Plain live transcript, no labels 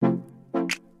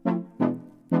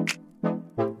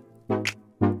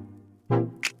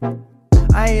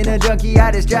ain't a junkie,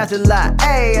 I just draft a lot,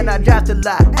 ayy, and I draft a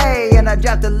lot, ayy, and I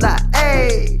draft a lot,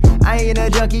 ayy. I ain't a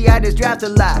junkie, I just draft a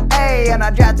lot, ayy, and I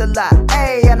draft a lot,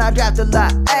 ayy, and I draft a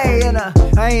lot, ayy, and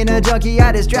I ain't a junkie,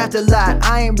 I just draft a lot.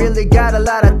 I ain't really got a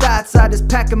lot of thoughts, I just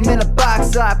pack them in a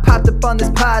box. So I popped up on this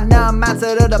pod, now I'm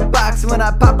outside of the box. When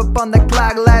I pop up on the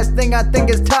clock, last thing I think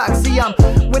is talk. See, I'm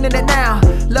winning it now,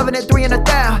 loving it 3 in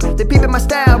 1,000. They peeping my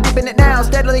style, reaping it now,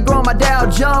 steadily growing my Dow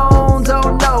Jones.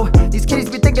 Oh no, these kids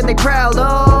be thinking they proud.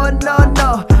 Oh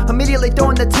no, immediately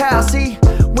throwing the towel. See,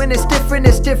 when it's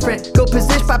different. Go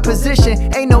position by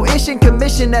position. Ain't no issue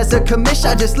commission. As a commission,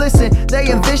 I just listen.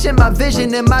 They envision my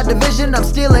vision in my division. I'm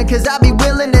stealing, cause I be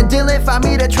willing and dealing. Find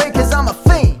me the trade, cause I'm a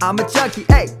fiend. I'm a junkie,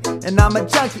 ayy, and I'm a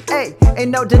junkie, ayy.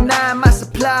 Ain't no denying my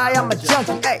supply. I'm a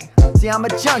junkie, ayy. See, I'm a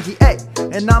junkie,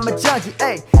 ayy, and I'm a junkie,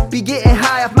 ayy. Be getting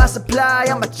high off my supply.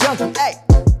 I'm a junkie, ayy.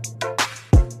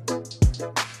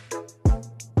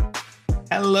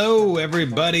 Hello,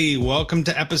 everybody. Welcome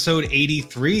to episode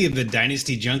 83 of the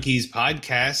Dynasty Junkies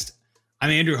podcast. I'm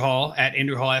Andrew Hall at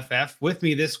Andrew Hall FF. With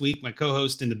me this week, my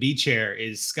co-host in the B chair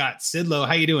is Scott Sidlow.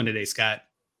 How you doing today, Scott?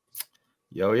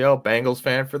 Yo, Bengals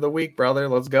fan for the week, brother.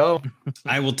 Let's go.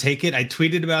 I will take it. I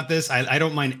tweeted about this. I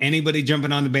don't mind anybody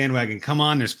jumping on the bandwagon. Come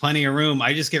on, there's plenty of room.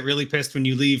 I just get really pissed when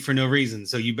you leave for no reason.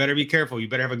 So you better be careful. You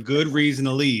better have a good reason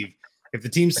to leave. If the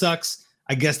team sucks,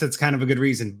 I guess that's kind of a good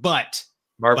reason. But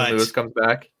Marvin Lewis comes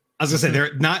back. I was gonna say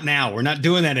they're not now. We're not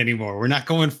doing that anymore. We're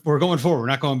going forward. We're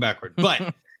not going backward.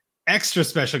 But extra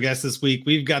special guest this week,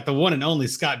 we've got the one and only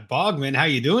Scott Bogman. How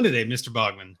you doing today, Mr.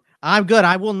 Bogman? I'm good.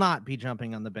 I will not be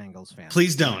jumping on the Bengals fan.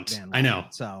 Please don't. I know.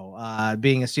 So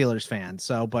being a Steelers fan.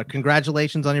 But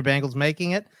congratulations on your Bengals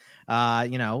making it.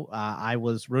 I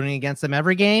was rooting against them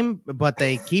every game, but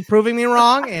they keep proving me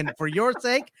wrong. And for your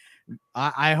sake,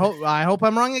 I hope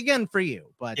I'm wrong again for you.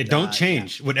 But don't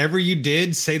change. Yeah. Whatever you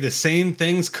did, say the same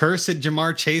things. Curse at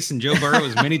Jamar Chase and Joe Burrow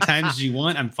as many times as you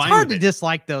want. I'm fine. It's hard with to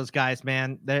dislike those guys,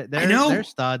 man. They're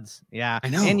studs. Yeah, I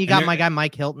know. And you got my guy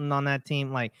Mike Hilton on that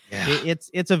team. Like,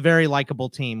 it's a very likable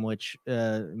team, which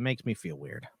makes me feel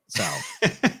weird. So,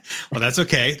 well, that's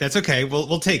okay. That's okay.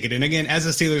 We'll take it. And again, as a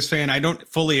Steelers fan, I don't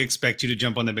fully expect you to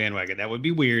jump on the bandwagon. That would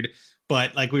be weird.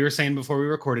 But like we were saying before we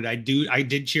recorded, I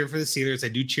did cheer for the Steelers. I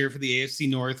do cheer for the AFC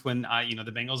North when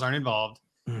the Bengals aren't involved.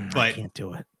 But I can't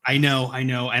do it. I know,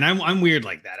 and I'm weird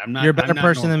like that. I'm not. You're a better I'm not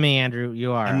person normal. Than me, Andrew.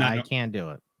 You are. I can't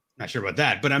do it. Not sure about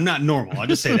that, but I'm not normal. I'll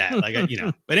just say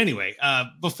that. But anyway,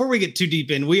 before we get too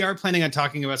deep in, we are planning on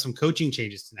talking about some coaching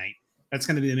changes tonight. That's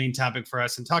going to be the main topic for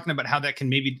us, and talking about how that can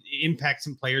maybe impact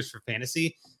some players for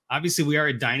fantasy. Obviously, we are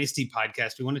a dynasty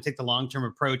podcast. We want to take the long-term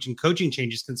approach, and coaching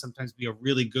changes can sometimes be a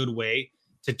really good way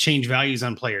to change values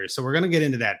on players. So we're going to get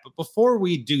into that. But before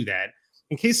we do that,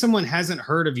 in case someone hasn't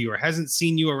heard of you or hasn't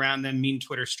seen you around them mean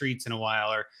Twitter streets in a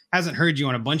while, or hasn't heard you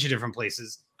on a bunch of different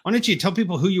places, why don't you tell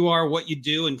people who you are, what you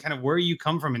do, and kind of where you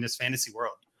come from in this fantasy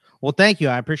world? Well, thank you.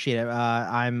 I appreciate it.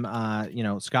 I'm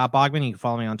Scott Bogman. You can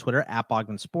follow me on Twitter at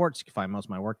Bogman Sports. You can find most of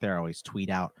my work there. I always tweet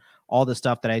out all the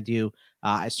stuff that I do.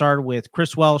 I started with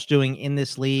Chris Welsh doing In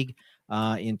This League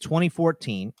in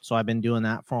 2014. So I've been doing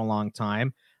that for a long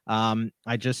time.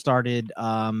 I just started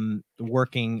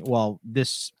working. Well,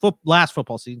 this last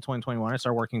football season, 2021, I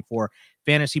started working for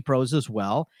Fantasy Pros as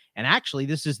well. And actually,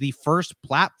 this is the first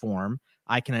platform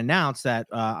I can announce that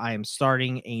I am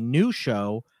starting a new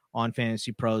show on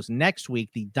Fantasy Pros next week,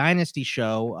 the Dynasty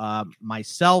Show.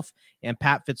 Myself and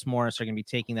Pat Fitzmaurice are going to be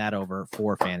taking that over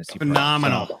for Fantasy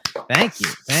Phenomenal. Pros. So, thank you.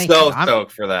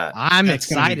 Stoked for that. I'm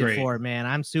excited for it, man.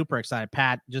 I'm super excited.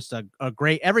 Pat, just a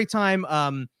great, every time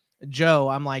Joe,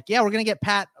 I'm like, yeah, we're going to get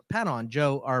Pat on.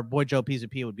 Joe, our boy Joe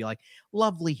P would be like,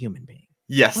 lovely human being.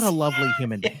 Yes. What a lovely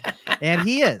human being. And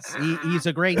he is. He's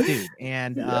a great dude.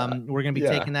 And we're going to be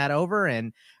taking that over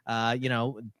and,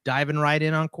 diving right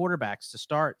in on quarterbacks to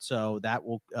start. So that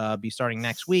will be starting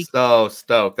next week. So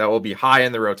stoked. That will be high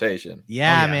in the rotation.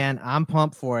 Yeah, man. I'm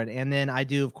pumped for it. And then I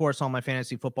do, of course, all my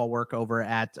fantasy football work over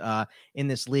at In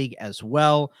This League as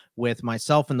well with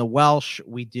myself and the Welsh.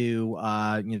 We do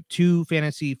 2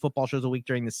 fantasy football shows a week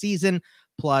during the season.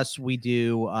 Plus, we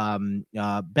do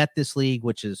Bet This League,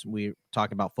 which is we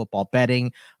talk about football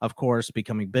betting, of course,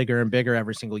 becoming bigger and bigger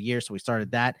every single year. So we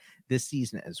started that this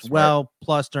season as well.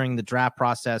 Plus, during the draft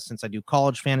process, since I do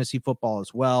college fantasy football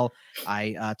as well,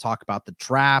 I talk about the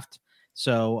draft.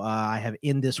 So I have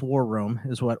In This War Room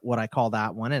is what I call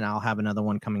that one. And I'll have another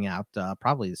one coming out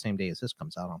probably the same day as this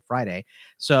comes out on Friday.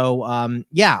 So,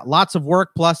 lots of work.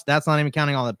 Plus, that's not even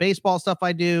counting all the baseball stuff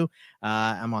I do.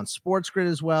 I'm on Sports Grid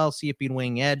as well, CFB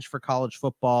Winning Edge for college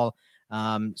football.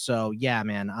 So, yeah,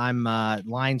 man, I'm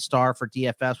line star for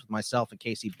DFS with myself and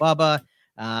Casey Bubba.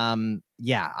 I'm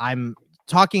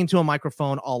talking to a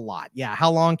microphone a lot. Yeah.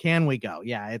 How long can we go?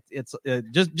 Yeah. It's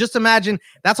just imagine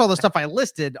that's all the stuff I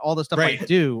listed, all the stuff I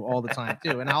do all the time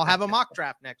too. And I'll have a mock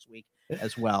draft next week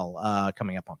as well,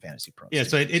 coming up on Fantasy Pros. Yeah.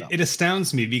 So it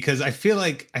astounds me because I feel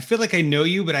like I know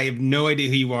you, but I have no idea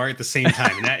who you are at the same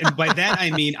time. And by that,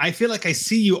 I mean, I feel like I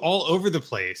see you all over the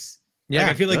place. Yeah.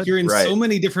 Like, I feel like you're in so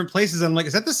many different places. I'm like,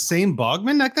 is that the same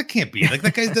Bogman? Like, that can't be. Like,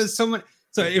 that guy does so much.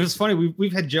 So it was funny.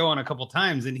 We've had Joe on a couple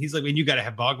times, and he's like, "Man, you got to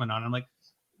have Bogman on." I'm like,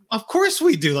 "Of course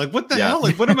we do." Like, what the hell?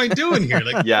 Like, what am I doing here?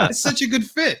 Like, it's such a good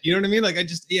fit. You know what I mean? Like,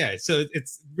 So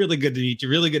it's really good to meet you.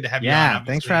 Really good to have you on. Yeah,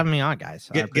 thanks for having me on, guys.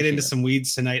 Get into some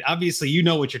weeds tonight. Obviously, you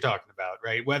know what you're talking about,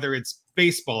 right? Whether it's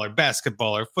baseball or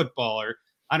basketball or football or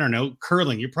I don't know,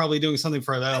 curling. You're probably doing something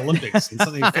for the Olympics and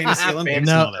something fantasy Olympics.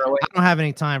 No, I don't have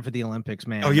any time for the Olympics,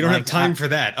 man. Oh, you don't have time for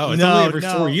that. Oh, it's only every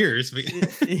 4 years.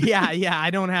 yeah, I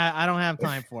don't have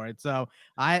time for it. So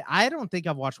I don't think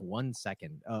I've watched 1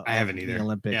 second. I haven't either. The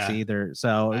Olympics either.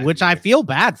 So I feel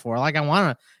bad for. Like I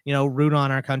want to, root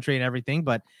on our country and everything,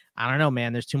 but I don't know,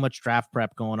 man. There's too much draft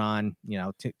prep going on.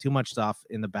 Too much stuff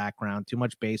in the background. Too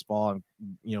much baseball.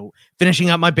 I'm, finishing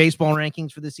up my baseball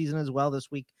rankings for the season as well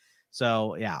this week.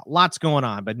 So yeah, lots going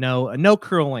on, but no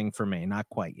curling for me, not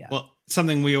quite yet. Well,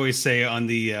 something we always say on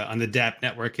the DAP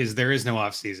network is there is no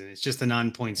off season. It's just a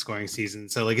non-point scoring season.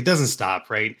 So like it doesn't stop,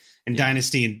 right? In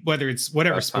Dynasty, and whether it's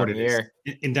whatever sport it is,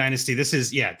 in Dynasty, this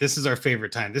is our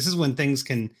favorite time. This is when things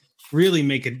can really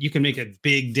you can make a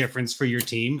big difference for your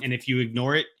team. And if you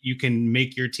ignore it, you can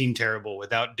make your team terrible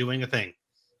without doing a thing.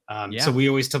 So we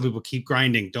always tell people, keep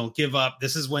grinding, don't give up.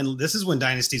 This is when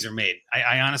dynasties are made.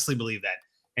 I honestly believe that.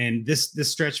 And this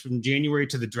stretch from January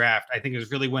to the draft, I think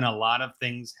is really when a lot of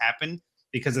things happen,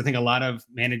 because I think a lot of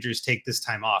managers take this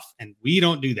time off, and we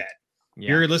don't do that. Yeah.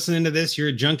 You're listening to this, you're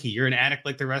a junkie, you're an addict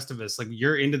like the rest of us. Like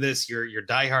you're into this, you're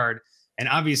diehard. And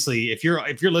obviously, if you're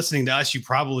listening to us, you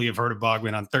probably have heard of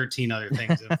Bogman on 13 other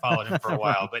things and followed him for a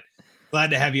while. But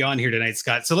glad to have you on here tonight,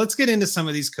 Scott. So let's get into some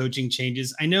of these coaching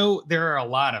changes. I know there are a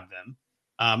lot of them.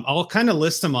 I'll kind of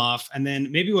list them off, and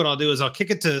then maybe what I'll do is I'll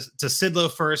kick it to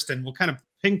Sidlow first, and we'll kind of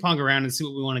ping pong around and see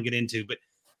what we want to get into. But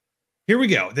here we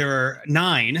go. There are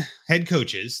 9 head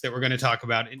coaches that we're going to talk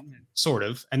about, sort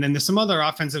of, and then there's some other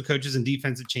offensive coaches and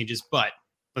defensive changes. But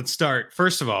let's start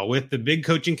first of all with the big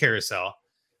coaching carousel.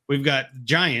 We've got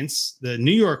Giants, the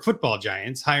New York Football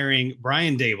Giants, hiring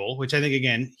Brian Daboll, which I think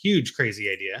again, huge crazy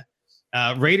idea.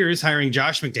 Raiders hiring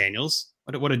Josh McDaniels.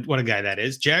 What a guy that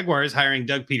is. Jaguars hiring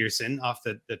Doug Peterson off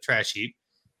the trash heap.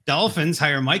 Dolphins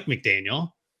hire Mike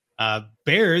McDaniel.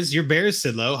 Bears, your Bears,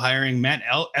 Sidlow, hiring Matt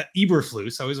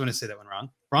Eberflus. I always want to say that one wrong.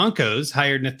 Broncos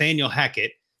hired Nathaniel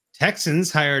Hackett.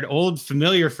 Texans hired old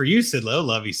familiar for you, Sidlow,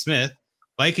 Lovie Smith.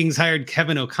 Vikings hired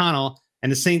Kevin O'Connell.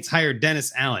 And the Saints hired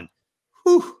Dennis Allen.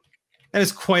 Whew. That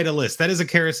is quite a list. That is a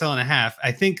carousel and a half.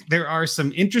 I think there are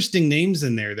some interesting names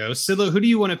in there, though. Sidlow, who do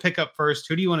you want to pick up first?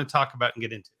 Who do you want to talk about and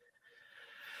get into?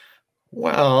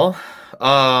 Well,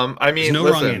 I mean, there's no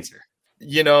wrong answer.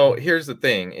 Here's the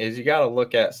thing is you got to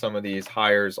look at some of these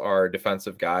hires are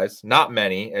defensive guys. Not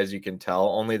many, as you can tell,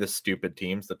 only the stupid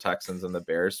teams, the Texans and the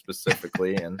Bears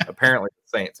specifically, and apparently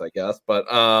the Saints, I guess. But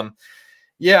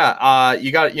you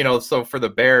got, so for the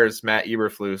Bears, Matt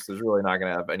Eberflus is really not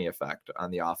going to have any effect on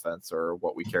the offense or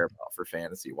what we care about for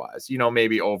fantasy wise.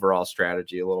 Maybe overall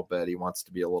strategy a little bit. He wants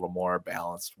to be a little more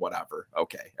balanced, whatever.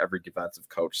 Okay. Every defensive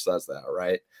coach says that,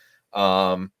 right?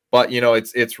 But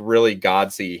it's really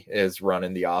Godsey is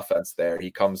running the offense there.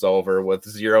 He comes over with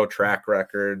 0 track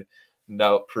record,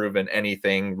 no proven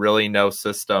anything, really no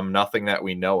system, nothing that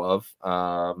we know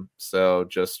of. So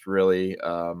just really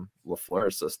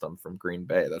LaFleur's system from Green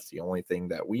Bay. That's the only thing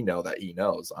that we know that he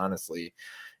knows, honestly.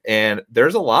 And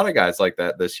there's a lot of guys like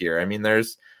that this year. I mean,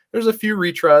 there's a few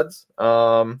retreads.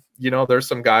 There's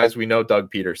some guys. We know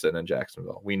Doug Peterson in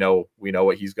Jacksonville. We know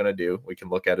what he's going to do. We can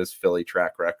look at his Philly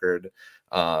track record.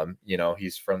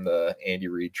 He's from the Andy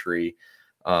Reid tree.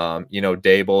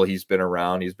 Daboll, he's been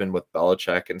around. He's been with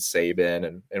Belichick and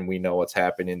Saban, and we know what's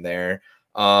happening there.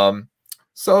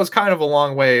 So it's kind of a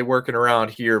long way working around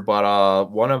here,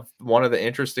 but one of the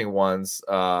interesting ones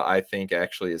I think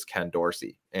actually is Ken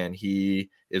Dorsey, and he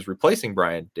is replacing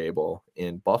Brian Daboll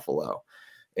in Buffalo.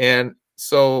 And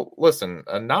so, listen,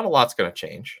 not a lot's going to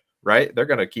change, right? They're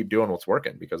going to keep doing what's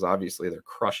working because obviously they're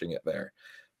crushing it there.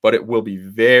 But it will be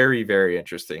very, very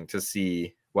interesting to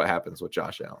see what happens with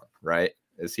Josh Allen, right?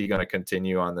 Is he going to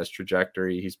continue on this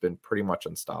trajectory? He's been pretty much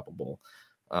unstoppable,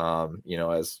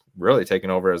 as really taken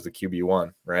over as the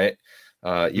QB1, right?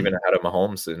 Even ahead of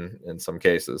Mahomes in some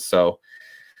cases. So,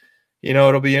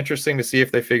 it'll be interesting to see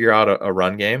if they figure out a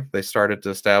run game. They started to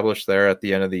establish there at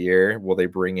the end of the year. Will they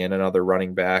bring in another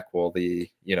running back? Will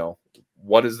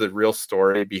what is the real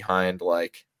story behind,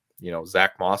 like,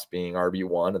 Zach Moss being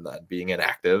RB1 and then being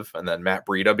inactive, and then Matt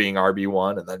Breida being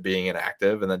RB1 and then being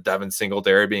inactive, and then Devin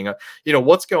Singletary being,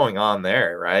 what's going on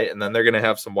there, right? And then they're going to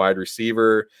have some wide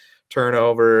receiver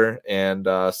turnover. And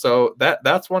so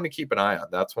that's one to keep an eye on.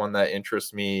 That's one that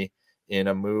interests me in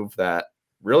a move that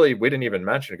really we didn't even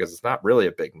mention because it's not really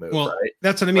a big move. Well, right?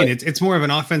 That's what I mean. It's more of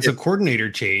an offensive coordinator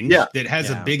change that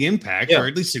has a big impact, or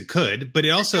at least it could. But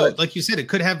it also, like you said, it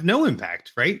could have no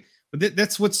impact, right? But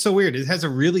that's what's so weird. It has a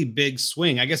really big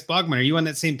swing. I guess, Bogman, are you on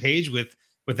that same page with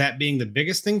that being the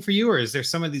biggest thing for you, or is there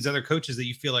some of these other coaches that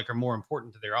you feel like are more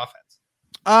important to their offense?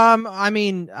 I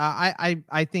mean,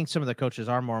 I think some of the coaches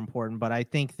are more important, but I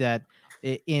think that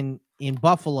in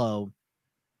Buffalo,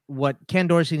 what Ken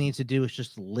Dorsey needs to do is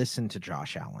just listen to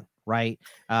Josh Allen, right?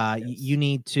 You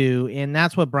need to, and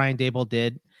that's what Brian Daboll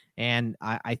did. And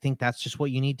I think that's just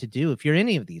what you need to do if you're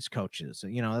any of these coaches.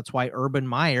 That's why Urban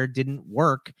Meyer didn't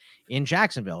work in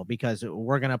Jacksonville, because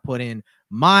we're going to put in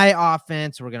my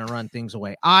offense. We're going to run things the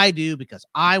way I do because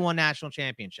I won national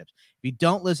championships. If you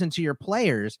don't listen to your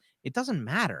players, it doesn't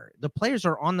matter. The players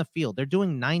are on the field. They're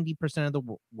doing 90% of the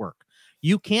work.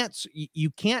 You can't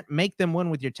make them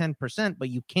win with your 10%, but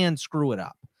you can screw it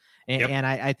up. And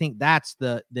I think that's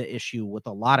the issue with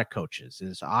a lot of coaches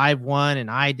is I've won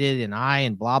and I did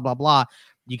and blah, blah, blah.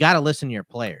 You got to listen to your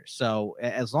players. So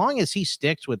as long as he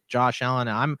sticks with Josh Allen,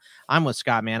 I'm with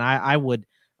Scott, man. I would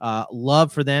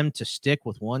love for them to stick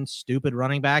with one stupid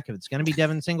running back. If it's going to be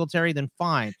Devin Singletary, then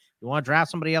fine. If you want to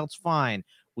draft somebody else, fine.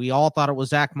 We all thought it was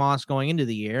Zach Moss going into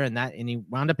the year, and he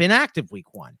wound up inactive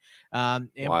week 1. And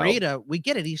Breida, we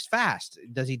get it. He's fast.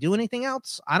 Does he do anything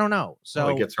else? I don't know. So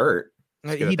he gets hurt.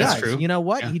 He does. True. You know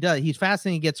what? Yeah. He does. He's fast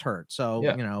and he gets hurt. So,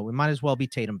 we might as well be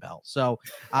Tatum Bell. So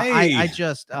Hey. I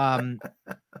just, I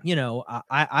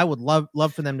would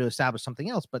love for them to establish something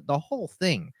else, but the whole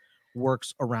thing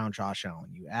works around Josh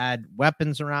Allen. You add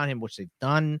weapons around him, which they've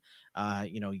done.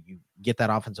 You get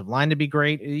that offensive line to be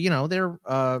great. They're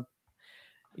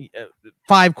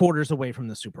 5 quarters away from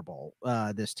the Super Bowl,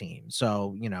 this team.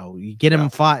 So, you get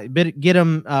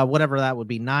them whatever that would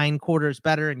be, 9 quarters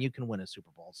better, and you can win a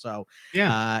Super Bowl. So,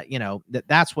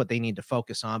 that's what they need to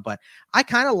focus on. But I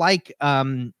kind of like,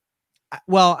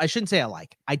 well, I shouldn't say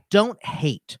I don't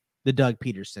hate the Doug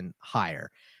Peterson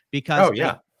hire because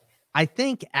I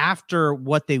think after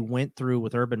what they went through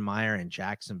with Urban Meyer in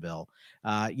Jacksonville,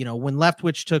 when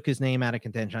Leftwich took his name out of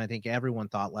contention, I think everyone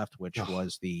thought Leftwich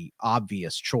was the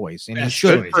obvious choice. And it's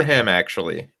good for him,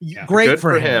 actually. Yeah. Great good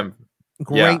for him.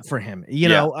 Great for him.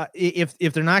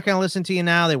 If they're not going to listen to you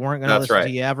now, they weren't going to listen to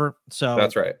you ever. So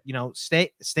that's right.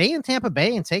 Stay in Tampa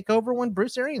Bay and take over when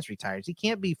Bruce Arians retires. He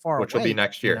can't be far away. Which will be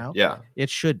next year. It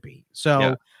should be.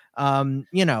 So,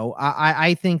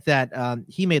 I think that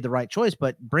he made the right choice,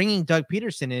 but bringing Doug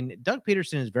Peterson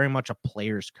is very much a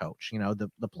player's coach.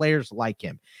 The players like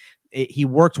him. He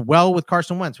worked well with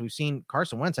Carson Wentz. We've seen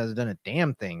Carson Wentz hasn't done a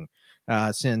damn thing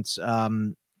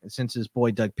since his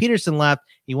boy Doug Peterson left.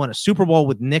 He won a Super Bowl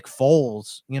with Nick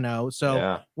Foles,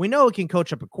 so we know he can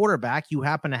coach up a quarterback. You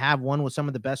happen to have one with some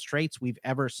of the best traits we've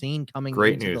ever seen coming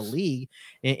into the league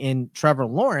in Trevor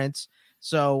Lawrence.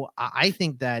 So I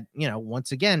think that,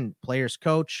 once again, players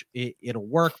coach, it'll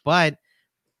work, but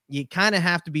you kind of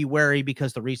have to be wary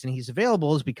because the reason he's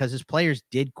available is because his players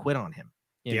did quit on him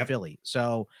in Philly.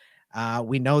 So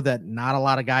we know that not a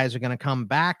lot of guys are going to come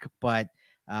back, but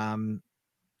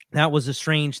that was a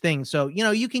strange thing. So,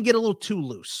 you can get a little too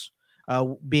loose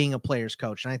being a player's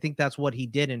coach. And I think that's what he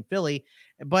did in Philly.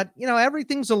 But,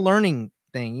 everything's a learning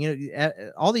thing.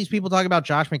 All these people talk about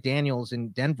Josh McDaniels in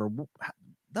Denver.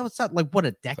 That was like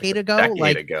a decade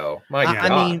ago? My God.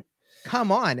 I mean,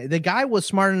 come on. The guy was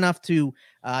smart enough to,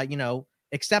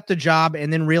 accept a job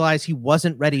and then realize he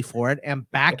wasn't ready for it and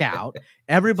back out.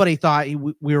 Everybody thought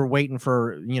we were waiting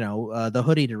for, the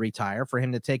hoodie to retire for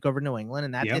him to take over New England,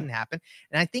 and that didn't happen.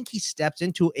 And I think he steps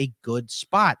into a good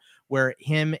spot where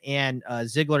him and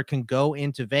Ziegler can go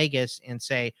into Vegas and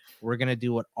say, we're going to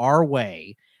do it our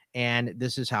way. And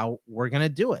this is how we're going to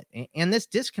do it. And this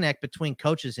disconnect between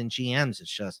coaches and GMs is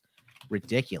just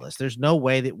ridiculous. There's no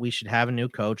way that we should have a new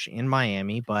coach in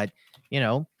Miami, but,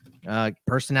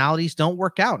 personalities don't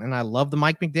work out. And I love the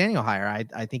Mike McDaniel hire.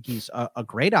 I think he's a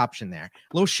great option there.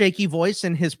 A little shaky voice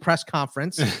in his press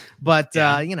conference, but,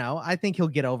 I think he'll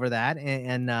get over that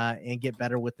and get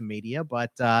better with the media.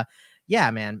 But,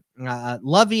 man,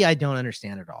 Lovey, I don't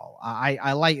understand at all.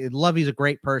 I like Lovey's a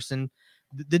great person.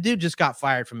 The dude just got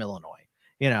fired from Illinois,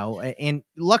 and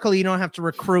luckily you don't have to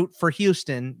recruit for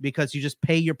Houston because you just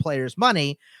pay your players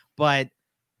money. But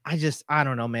I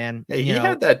don't know, man. Hey, he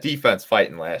had that defense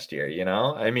fighting last year,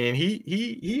 I mean,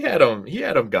 he had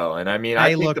him going. I mean, I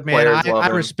think look, the man, players love I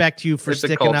him. respect you for It's a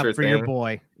sticking up culture for your thing,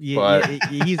 boy. but-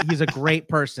 He's a great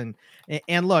person.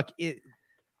 And look,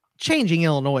 changing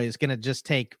Illinois is going to just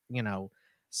take,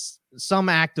 some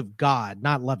act of God,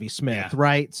 not Lovie Smith,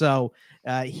 right? So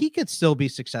he could still be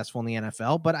successful in the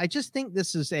NFL, but I just think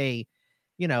this is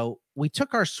we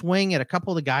took our swing at a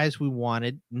couple of the guys we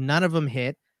wanted. None of them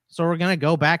hit. So we're going to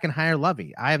go back and hire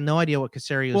Lovie. I have no idea what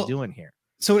Caserio is doing here.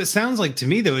 So it sounds like to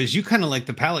me, though, is you kind of like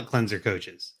the palate cleanser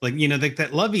coaches. Like, like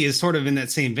that Lovie is sort of in that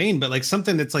same vein, but like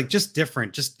something that's like just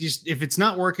different. Just if it's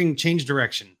not working, change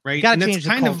direction, right? You got to change the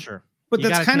culture. But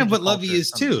that's kind of what Lovie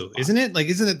is too, isn't it? Like,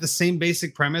 isn't it the same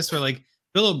basic premise where like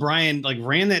Bill O'Brien like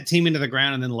ran that team into the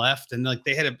ground and then left, and like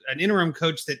they had an interim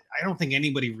coach that I don't think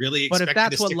anybody really expected. But if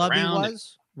that's to what stick Lovie around.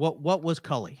 was, what was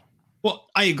Cully? Well,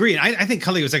 I agree. And I think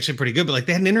Cully was actually pretty good, but like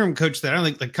they had an interim coach that I don't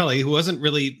think like Cully, who wasn't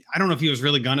really, I don't know if he was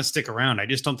really going to stick around. I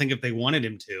just don't think if they wanted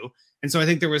him to. And so I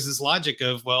think there was this logic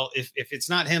of, well, if it's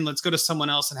not him, let's go to someone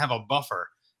else and have a buffer.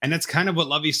 And that's kind of what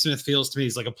Lovie Smith feels to me.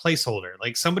 He's like a placeholder,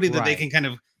 like somebody that they can kind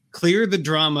of clear the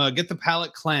drama, get the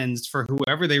palate cleansed for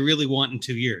whoever they really want in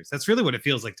 2 years. That's really what it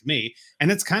feels like to me.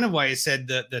 And that's kind of why I said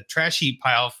the trash heap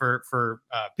pile for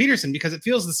Peterson, because it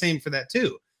feels the same for that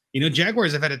too.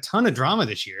 Jaguars have had a ton of drama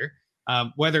this year.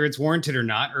 Whether it's warranted or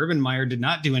not, Urban Meyer did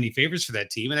not do any favors for that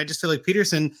team. And I just feel like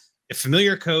Peterson, a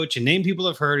familiar coach, a name people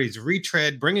have heard, he's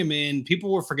retread, bring him in, people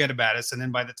will forget about us. And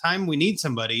then by the time we need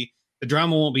somebody, the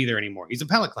drama won't be there anymore. He's a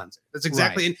palate cleanser. That's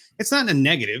exactly, and it's not a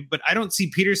negative, but I don't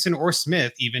see Peterson or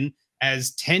Smith even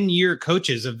as 10-year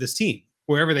coaches of this team,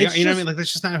 wherever they are. You know what I mean? Like,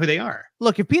 that's just not who they are.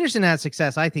 Look, if Peterson had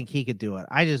success, I think he could do it.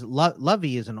 I just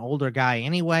Lovie is an older guy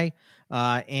anyway.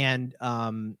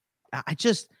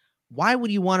 Why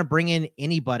would you want to bring in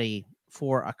anybody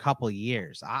for a couple of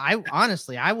years? I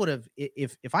honestly, I would have,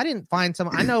 if I didn't find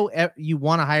someone. I know you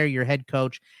want to hire your head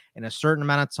coach in a certain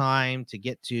amount of time to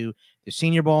get to the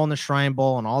Senior Bowl and the Shrine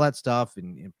Bowl and all that stuff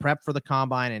and prep for the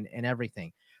combine and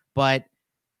everything. But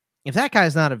if that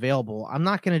guy's not available, I'm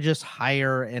not going to just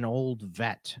hire an old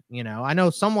vet. I know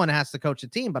someone has to coach the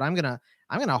team, but I'm going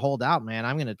to hold out, man.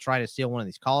 I'm going to try to steal one of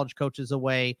these college coaches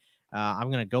away.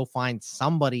 I'm going to go find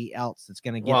somebody else that's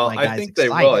going to get my guys I think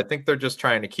excited. they will. I think they're just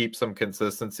trying to keep some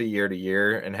consistency year to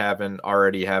year and having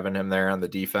him there on the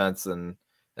defense and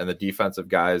the defensive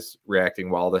guys reacting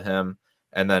well to him.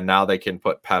 And then now they can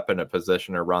put Pep in a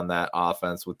position to run that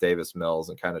offense with Davis Mills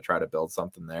and kind of try to build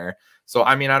something there. So,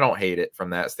 I mean, I don't hate it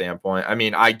from that standpoint. I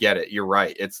mean, I get it. You're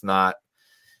right. It's not,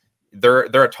 they're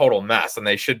a total mess and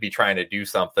they should be trying to do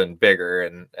something bigger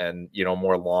and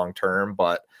more long-term,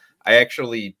 but I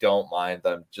actually don't mind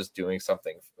them just doing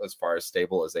something as far as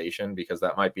stabilization, because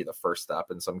that might be the first step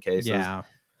in some cases. Yeah.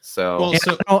 So,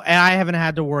 and I haven't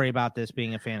had to worry about this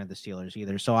being a fan of the Steelers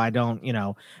either. So I don't,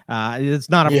 it's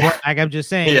not like I'm just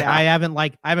saying, I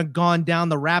haven't gone down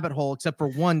the rabbit hole except for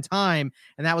one time.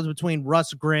 And that was between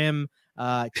Russ Grimm,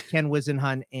 Ken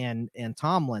Wisenhunt and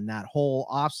Tomlin. That whole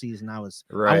offseason,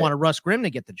 I wanted Russ Grimm to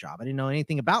get the job. I didn't know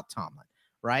anything about Tomlin.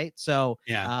 Right. So,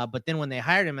 but then when they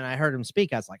hired him and I heard him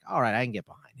speak, I was like, all right, I can get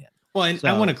behind him. Well, and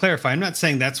I want to clarify, I'm not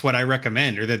saying that's what I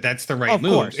recommend or that's the right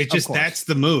move. It's just, that's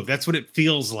the move. That's what it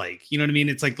feels like. You know what I mean?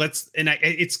 It's like,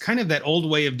 it's kind of that old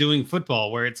way of doing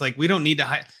football where it's like, we don't need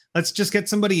to let's just get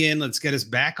somebody in. Let's get us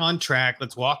back on track.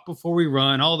 Let's walk before we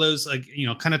run. All those,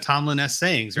 kind of Tomlin-esque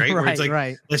sayings, right? Where it's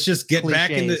like, let's just get back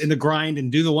in the grind and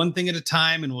do the one thing at a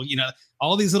time. And we'll,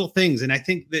 all these little things. And I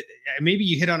think that maybe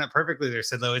you hit on it perfectly there,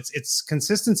 Sidlow. It's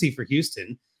consistency for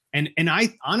Houston. And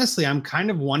I honestly, I'm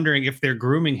kind of wondering if they're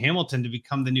grooming Hamilton to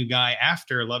become the new guy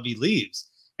after Lovie leaves.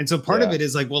 And so part of it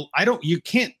is like, well, you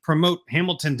can't promote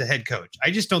Hamilton to head coach.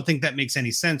 I just don't think that makes any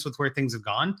sense with where things have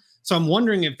gone. So I'm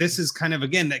wondering if this is kind of,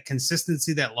 again, that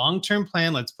consistency, that long-term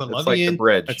plan. Let's put Lovie in. The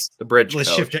bridge.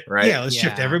 Let's shift it. Right. Yeah. Let's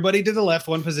shift everybody to the left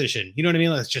one position. You know what I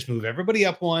mean? Let's just move everybody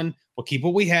up one. We'll keep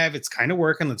what we have. It's kind of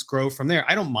working. Let's grow from there.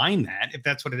 I don't mind that if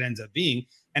that's what it ends up being.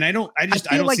 And I don't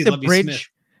like see the Lovie bridge. Smith.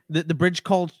 The bridge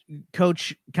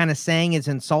coach kind of saying is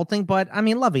insulting, but I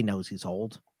mean, Lovie knows he's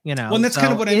old, Well, and that's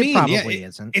kind of what I mean. Probably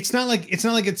isn't. It's not like it's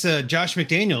Josh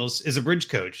McDaniels is a bridge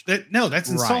coach. That's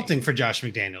insulting for Josh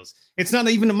McDaniels. It's not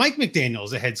even a Mike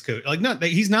McDaniels a head coach. Like, no,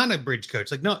 he's not a bridge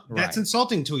coach. Like, no, that's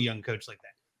insulting to a young coach like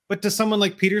that. But to someone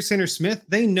like Peterson or Smith,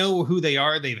 they know who they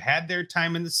are. They've had their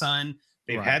time in the sun.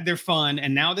 They've had their fun,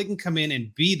 and now they can come in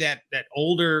and be that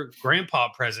older grandpa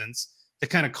presence to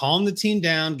kind of calm the team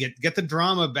down, get the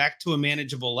drama back to a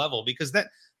manageable level, because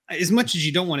as much as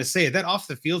you don't want to say it, that off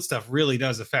the field stuff really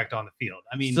does affect on the field.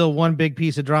 I mean, still one big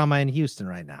piece of drama in Houston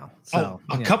right now. So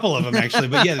a couple of them actually,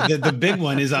 but yeah, the big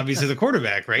one is obviously the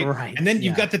quarterback, right? Right. And then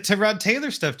you've got the Tyrod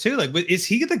Taylor stuff too. Like, is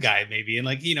he the guy maybe? And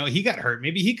like, he got hurt.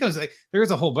 Maybe he goes. Like,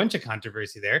 there's a whole bunch of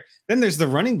controversy there. Then there's the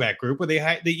running back group where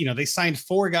they signed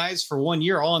 4 guys for 1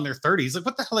 year, all in their 30s. Like,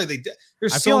 what the hell are they?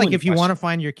 There's I feel like if you want to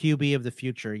find your QB of the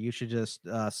future, you should just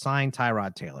sign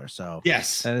Tyrod Taylor. So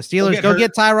yes, the Steelers go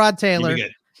get Tyrod Taylor.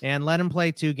 And let him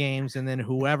play 2 games, and then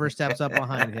whoever steps up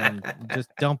behind him, just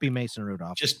don't be Mason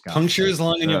Rudolph. Just puncture his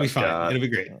lung, and you'll be fine. It'll be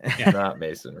great. Yeah. Not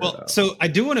Mason Rudolph. Well, so I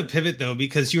do want to pivot though,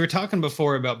 because you were talking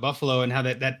before about Buffalo and how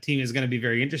that team is going to be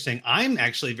very interesting. I'm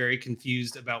actually very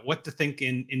confused about what to think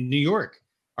in New York.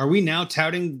 Are we now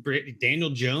touting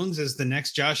Daniel Jones as the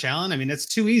next Josh Allen? I mean, that's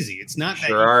too easy. It's not.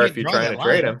 Sure are if you're trying to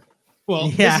trade him. Well,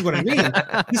 This is what I mean.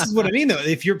 This is what I mean, though.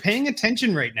 If you're paying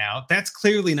attention right now, that's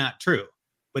clearly not true.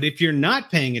 But if you're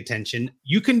not paying attention,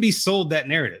 you can be sold that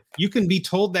narrative. You can be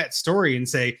told that story and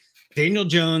say, Daniel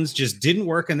Jones just didn't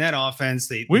work in that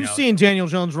offense. We've seen Daniel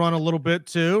Jones run a little bit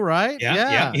too, right?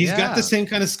 Yeah. He's got the same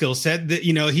kind of skill set that,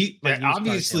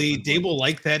 obviously Dable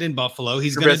like that in Buffalo.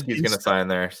 He's going to sign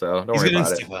there, so don't worry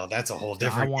about it. Well, that's a whole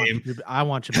different game. I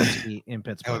want Trubisky in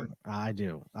Pittsburgh. I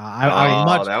do.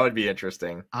 That would be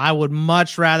interesting. I would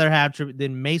much rather have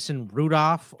than Mason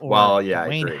Rudolph or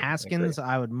Dwayne Haskins.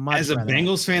 I would much. As a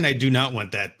Bengals fan, I do not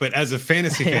want that, but as a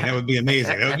fantasy fan, that would be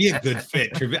amazing. That would be a good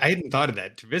fit. I hadn't thought of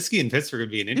that. Trubisky in Pittsburgh would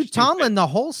be an interesting. Tomlin fit. The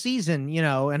whole season,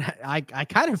 and I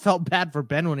kind of felt bad for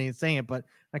Ben when he was saying it, but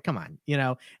come on,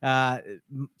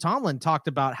 Tomlin talked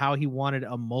about how he wanted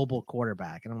a mobile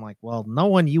quarterback, and I'm like, well, no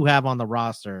one you have on the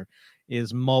roster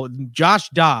is Josh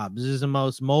Dobbs is the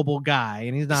most mobile guy,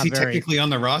 and he's not technically on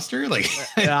the roster. Like,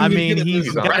 I mean,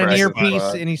 he's got an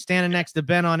earpiece and he's standing next to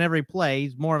Ben on every play.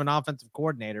 He's more of an offensive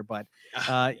coordinator, but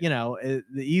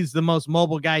he's the most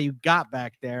mobile guy you got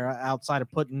back there outside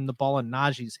of putting the ball in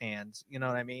Najee's hands. You know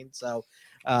what I mean? So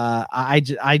I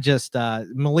just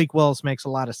Malik Willis makes a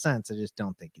lot of sense. I just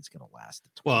don't think he's going to last.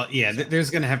 Well, yeah, there's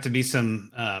going to have to be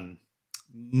some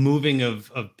moving of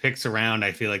picks around.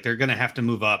 I feel like they're going to have to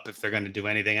move up if they're going to do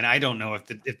anything. And I don't know if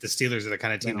the Steelers are the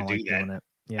kind of team to do that.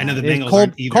 Yeah. I know the Bengals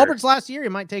aren't either. Colbert's last year, he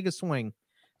might take a swing.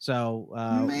 So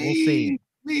we'll see.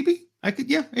 Maybe I could.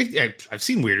 Yeah, I've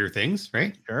seen weirder things,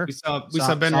 right? Sure. We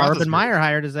saw Ben Urban Meyer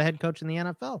hired as a head coach in the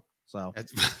NFL. So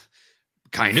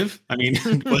kind of. I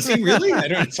mean, was he really?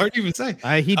 It's hard to even say.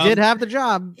 He did have the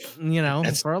job,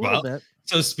 for a little bit.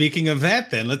 So speaking of that,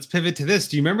 then let's pivot to this.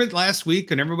 Do you remember last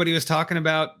week when everybody was talking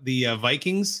about the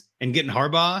Vikings and getting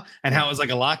Harbaugh and how it was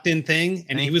like a locked in thing?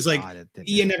 And he was like,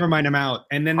 yeah, never mind, I'm out.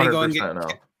 And then they go and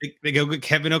get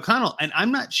Kevin O'Connell. And I'm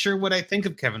not sure what I think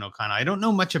of Kevin O'Connell. I don't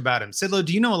know much about him. Sidlow,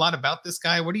 do you know a lot about this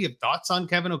guy? What are your thoughts on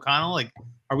Kevin O'Connell? Like,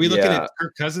 are we looking at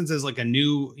Kirk Cousins as like a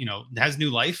new, has new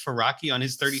life for Rocky on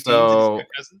his 30 teams?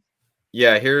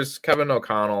 Yeah, here's Kevin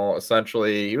O'Connell.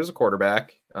 Essentially, he was a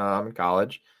quarterback in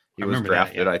college. He was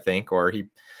drafted, I think, or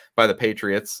by the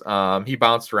Patriots. He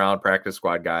bounced around, practice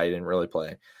squad guy. He didn't really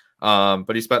play.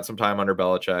 But he spent some time under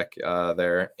Belichick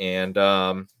there.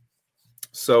 And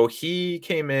so he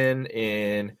came in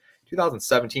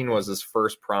 2017 was his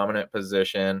first prominent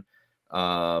position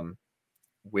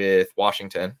with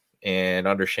Washington. And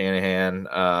under Shanahan,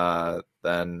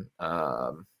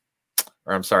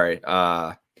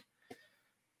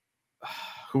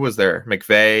 who was there?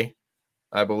 McVay,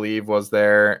 I believe, was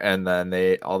there, and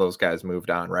then all those guys moved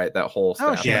on, right? That whole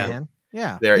staff. Shanahan.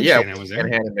 Shanahan was there.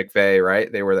 Shanahan and McVay, right?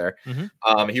 They were there.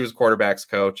 Mm-hmm. He was quarterback's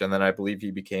coach, and then I believe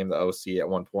he became the OC at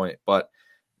one point. But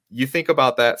you think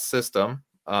about that system,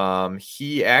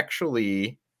 he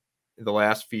actually, the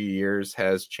last few years,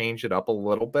 has changed it up a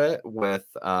little bit with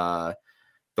the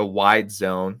wide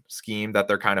zone scheme that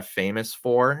they're kind of famous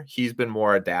for. He's been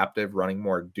more adaptive, running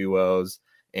more duos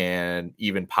and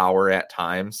even power at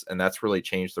times. And that's really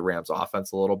changed the Rams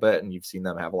offense a little bit. And you've seen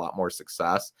them have a lot more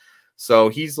success. So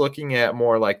he's looking at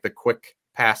more like the quick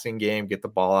passing game, get the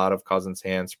ball out of Cousins'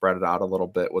 hands, spread it out a little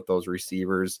bit with those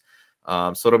receivers.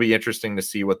 So it'll be interesting to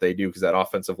see what they do, because that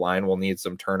offensive line will need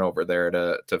some turnover there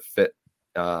to fit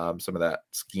some of that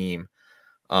scheme.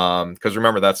 Because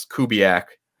remember, that's Kubiak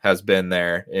has been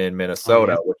there in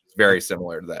Minnesota, which is very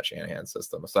similar to that Shanahan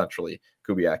system. Essentially,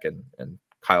 Kubiak and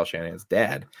Kyle Shanahan's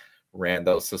dad ran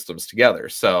those systems together.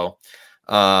 So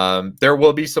there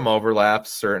will be some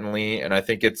overlaps, certainly. And I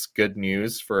think it's good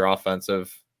news for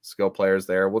offensive skill players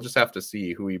there. We'll just have to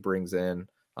see who he brings in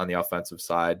on the offensive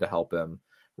side to help him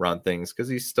run things, because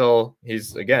he's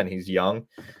young.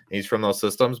 He's from those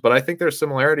systems. But I think there's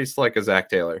similarities to like a Zach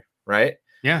Taylor, right?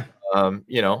 Yeah.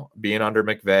 Being under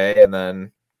McVay and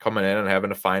then coming in and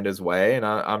having to find his way. And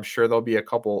I'm sure there'll be a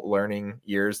couple learning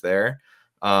years there.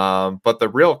 But the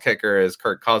real kicker is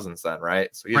Kirk Cousins then,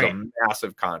 right? So he's a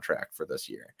massive contract for this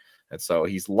year. And so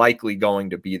he's likely going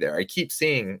to be there. I keep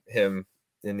seeing him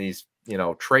in these,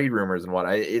 trade rumors and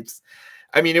whatnot.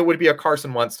 It would be a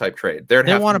Carson Wentz type trade.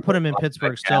 They want to put him in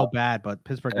Pittsburgh so bad, but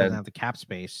Pittsburgh doesn't have the cap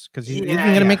space because he's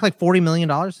going to make like $40 million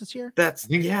this year. That's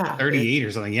 38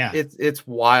 or something. Yeah, it's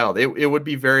wild. It would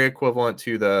be very equivalent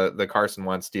to the Carson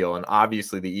Wentz deal, and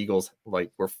obviously the Eagles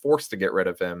were forced to get rid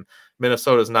of him.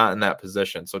 Minnesota's not in that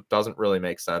position, so it doesn't really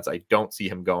make sense. I don't see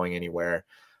him going anywhere.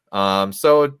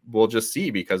 So we'll just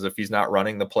see, because if he's not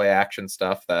running the play action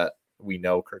stuff that we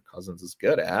know Kirk Cousins is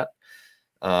good at.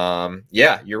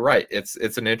 You're right.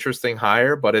 It's an interesting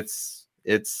hire, but it's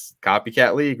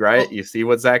copycat league, right? You see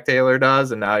what Zach Taylor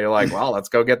does, and now you're like, well, let's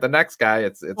go get the next guy.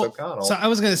 It's O'Connell. So I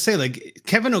was going to say, like,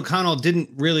 Kevin O'Connell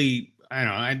didn't really, I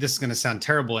don't know, this is going to sound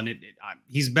terrible, and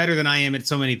he's better than I am at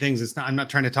so many things. I'm not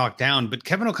trying to talk down, but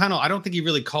Kevin O'Connell, I don't think he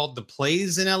really called the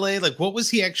plays in LA. Like, what was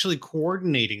he actually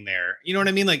coordinating there? You know what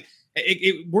I mean? Like,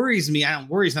 it worries me.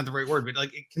 Worry is not the right word, but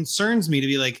like, it concerns me to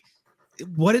be like,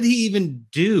 what did he even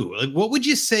do? Like, what would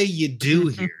you say you do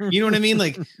here? You know what I mean?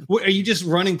 Like, are you just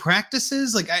running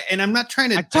practices? Like, I'm not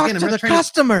trying to talk to the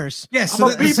customers. Yeah, so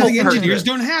the engineers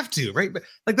don't have to, right? But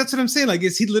like, that's what I'm saying. Like,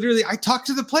 is he literally? I talk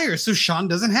to the players, so Sean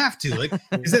doesn't have to. Like,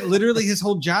 is that literally his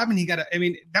whole job? And he got to. I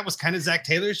mean, that was kind of Zach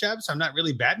Taylor's job, so I'm not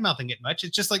really bad mouthing it much.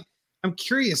 It's just like, I'm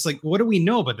curious. Like, what do we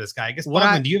know about this guy? I guess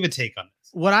Bogman, do you have a take on this?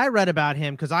 What I read about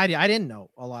him, because I didn't know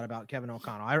a lot about Kevin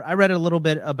O'Connell. I read a little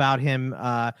bit about him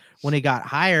when he got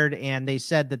hired, and they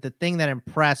said that the thing that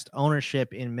impressed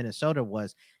ownership in Minnesota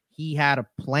was he had a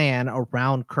plan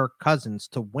around Kirk Cousins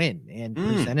to win and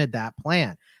presented that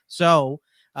plan. So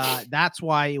that's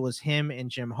why it was him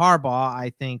and Jim Harbaugh.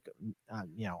 I think,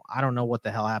 I don't know what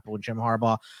the hell happened with Jim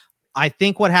Harbaugh. I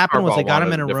think what happened was they got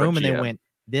him in a room and they went,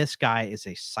 this guy is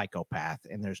a psychopath,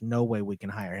 and there's no way we can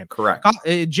hire him. Correct.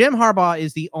 Jim Harbaugh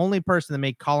is the only person that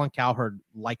made Colin Cowherd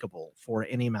likable for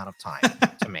any amount of time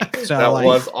to me. So that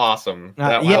was awesome.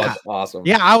 That was awesome.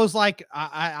 Yeah, I was like,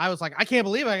 I can't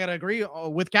believe I got to agree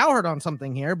with Cowherd on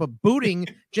something here, but booting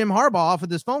Jim Harbaugh off of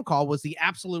this phone call was the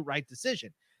absolute right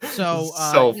decision.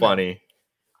 So funny.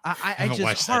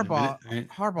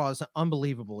 Harbaugh is an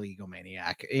unbelievable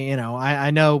egomaniac.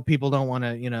 I know people don't want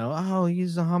to,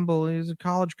 he's a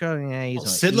college coach. Yeah,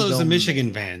 Sidlow's a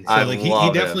Michigan fan, so he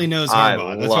definitely knows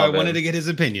Harbaugh. That's why I wanted to get his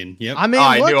opinion. Yep. I mean,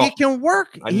 it can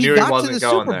work. He got to the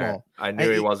Super Bowl. I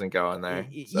knew he wasn't going there.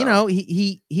 So.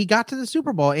 He got to the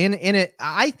Super Bowl, and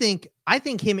I think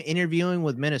him interviewing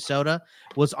with Minnesota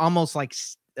was almost like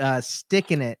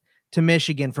sticking it to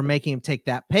Michigan for making him take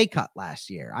that pay cut last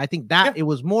year. I think that it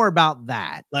was more about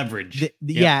that leverage.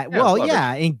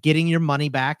 And getting your money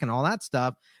back and all that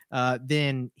stuff.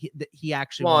 Then he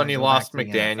actually and he lost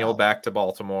McDaniel back to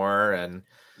Baltimore, and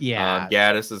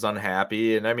Gaddis is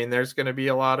unhappy, and I mean, there's going to be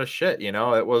a lot of shit.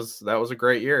 That was a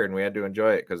great year, and we had to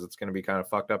enjoy it because it's going to be kind of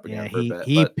fucked up again for a bit.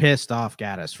 He pissed off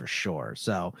Gaddis for sure.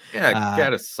 So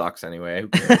Gaddis sucks anyway. Who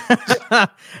cares?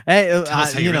 Hey, tell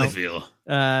us how you really feel.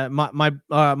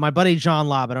 My buddy John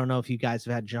Lobb. I don't know if you guys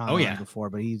have had John on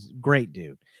before, but he's a great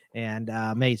dude and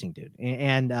amazing dude.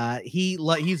 And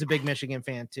he's a big Michigan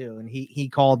fan too. And he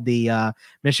called the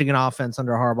Michigan offense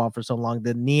under Harbaugh for so long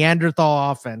the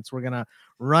Neanderthal offense. We're gonna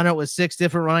run it with 6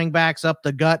 different running backs up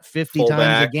the gut 50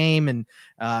 times a game and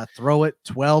throw it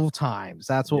 12 times.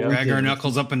 That's what we drag our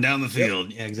knuckles up and down the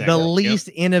field. Yeah, exactly. The least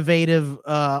innovative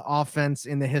offense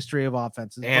in the history of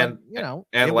offenses. And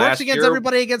it works against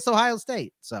everybody against Ohio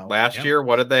State. So last year,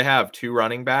 what did they have? 2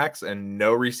 running backs and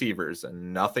no receivers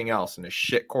and nothing else, and a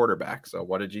shit quarterback. So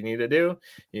what did you need to do?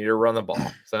 You need to run the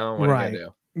ball. So what are you gonna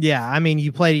do? Yeah, I mean,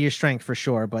 you play to your strength for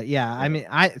sure, but I mean,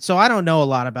 I don't know a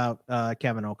lot about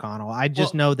Kevin O'Connell. I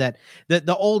just know that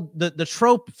the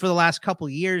trope for the last couple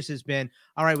of years has been,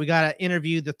 all right, we got to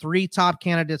interview the 3 top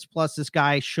candidates plus this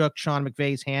guy shook Sean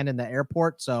McVay's hand in the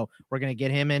airport, so we're going to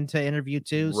get him in to interview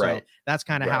too. So that's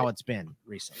kind of how it's been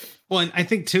recently. Well, and I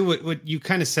think too, what you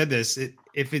kind of said this,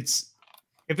 if it's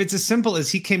as simple as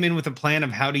he came in with a plan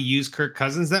of how to use Kirk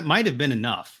Cousins, that might have been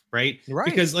enough, right?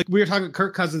 Because like we were talking about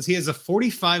Kirk Cousins, he has a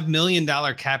 $45 million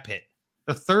cap hit,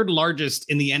 the 3rd largest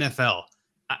in the NFL.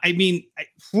 I mean,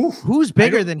 who's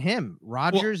bigger than him?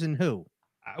 Rodgers and who?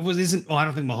 I don't think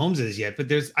Mahomes is yet,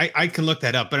 but I can look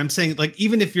that up. But I'm saying, like,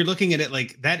 even if you're looking at it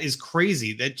like that is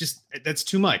crazy, that's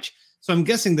too much. So I'm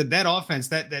guessing that offense,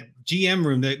 that GM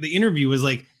room, the interview was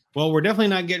like, well, we're definitely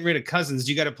not getting rid of Cousins.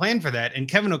 You got a plan for that. And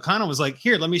Kevin O'Connell was like,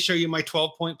 here, let me show you my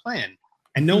 12-point plan.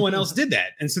 And no one else did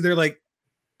that. And so they're like,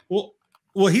 well,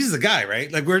 Well, he's the guy, right?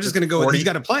 Like we're just going to go with he's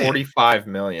got to play 45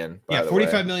 million. Yeah,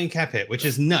 45 million cap hit, which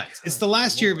is nuts. It's the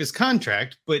last year of his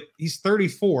contract, but he's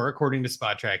 34 according to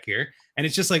Spot Track here, and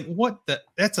it's just like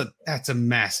that's a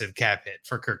massive cap hit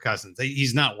for Kirk Cousins.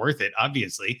 He's not worth it,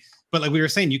 obviously, but like we were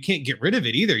saying, you can't get rid of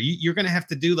it either. You're going to have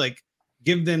to do like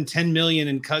give them 10 million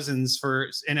in Cousins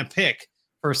and a pick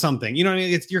for something. You know what I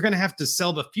mean? You're going to have to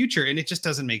sell the future, and it just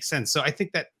doesn't make sense. So I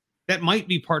think that might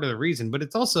be part of the reason, but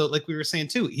it's also like we were saying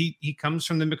too. He comes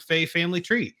from the McVay family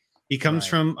tree. He comes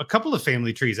from a couple of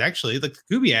family trees, actually. Like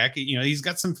Kubiak, he's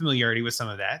got some familiarity with some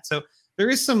of that. So there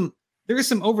is some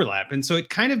overlap, and so it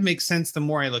kind of makes sense the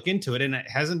more I look into it. And it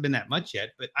hasn't been that much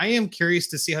yet, but I am curious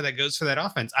to see how that goes for that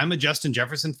offense. I'm a Justin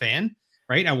Jefferson fan,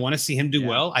 right? I want to see him do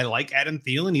well. I like Adam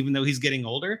Thielen, even though he's getting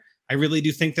older. I really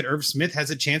do think that Irv Smith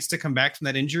has a chance to come back from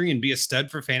that injury and be a stud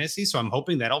for fantasy. So I'm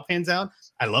hoping that all pans out.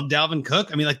 I love Dalvin Cook.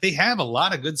 I mean, like they have a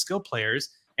lot of good skill players.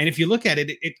 And if you look at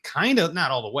it, it kind of,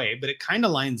 not all the way, but it kind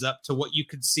of lines up to what you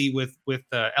could see with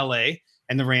LA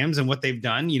and the Rams and what they've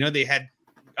done. They had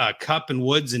Kupp and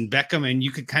Woods and Beckham, and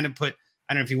you could kind of put,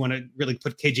 I don't know if you want to really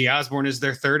put KJ Osborne as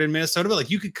their third in Minnesota, but like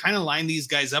you could kind of line these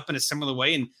guys up in a similar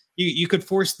way. And you could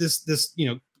force this,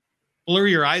 blur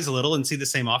your eyes a little and see the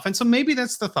same offense. So maybe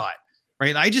that's the thought,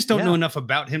 right? I just don't know enough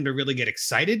about him to really get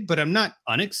excited, but I'm not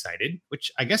unexcited,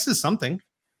 which I guess is something.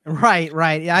 Right.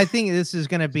 Yeah, I think this is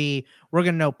going to be, we're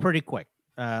going to know pretty quick,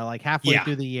 like halfway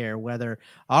through the year, whether,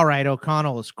 all right,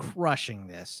 O'Connell is crushing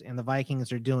this and the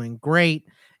Vikings are doing great,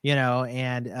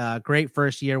 and great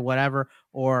first year, whatever,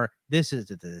 or this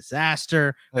is a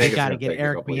disaster. They got to get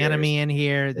Eric Bieniemy in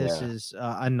here. This is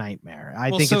a nightmare. I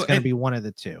think it's going to be one of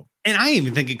the two. And I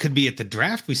even think it could be at the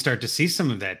draft we start to see some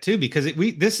of that too, because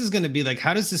this is going to be like,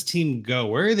 how does this team go?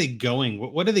 Where are they going?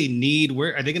 What do they need?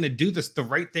 Where are they going to do the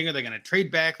right thing? Are they going to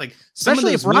trade back? Like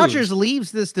especially if Rodgers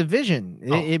leaves this division,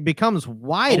 it becomes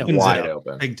wide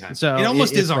open, big time. So it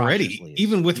almost is already,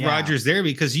 even with Rodgers there,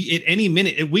 because at any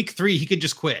minute at week 3 he could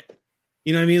just quit.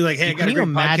 You know what I mean? Like, hey, I got a great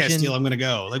podcast deal. I'm going to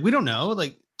go. Like, we don't know.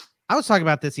 Like, I was talking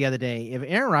about this the other day. If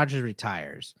Aaron Rodgers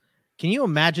retires, can you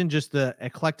imagine just the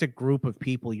eclectic group of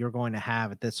people you're going to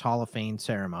have at this Hall of Fame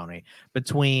ceremony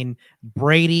between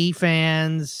Brady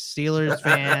fans, Steelers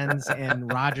fans,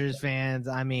 and Rodgers fans?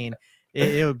 I mean,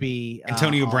 it would be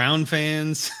Antonio Brown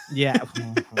fans. Yeah.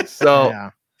 So. Yeah.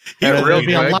 Real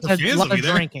quick, a lot of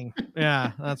drinking.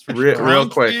 Yeah, that's for sure. Real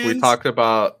quick, we talked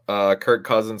about Kirk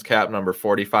Cousins cap number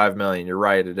 45 million. You're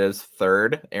right, it is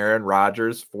third. Aaron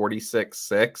Rodgers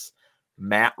 46.6.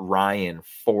 Matt Ryan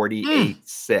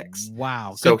 48.6.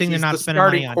 Wow. So he's the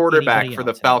starting quarterback for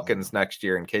the Falcons next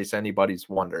year, in case anybody's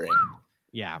wondering.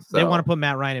 Yeah, they want to put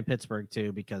Matt Ryan in Pittsburgh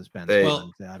too because Ben.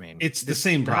 I mean, it's the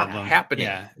same problem happening.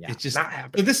 Yeah, it's just not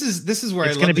happening. But this is where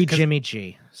it's going to be Jimmy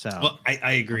G. So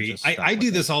I agree. I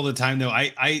do this all the time though.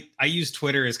 I use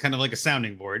Twitter as kind of like a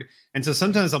sounding board, and so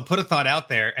sometimes I'll put a thought out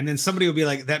there, and then somebody will be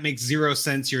like, "That makes zero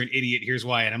sense. You're an idiot. Here's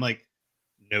why." And I'm like,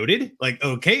 noted. Like,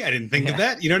 okay, I didn't think of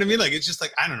that. You know what I mean? Like, it's just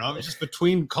like, I don't know. I was just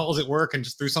between calls at work and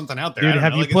just threw something out there. Dude,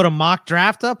 have you put a mock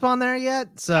draft up on there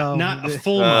yet? So not a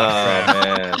full mock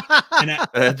draft. And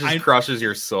that just crushes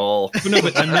your soul. No,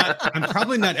 but I'm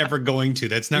probably not ever going to.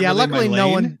 That's not really luckily my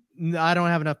lane. I don't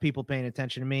have enough people paying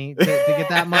attention to me to get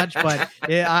that much, but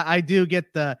I do get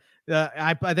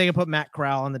I think I put Matt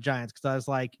Corral on the Giants because I was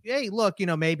like, hey, look,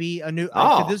 maybe a new.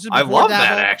 This is I love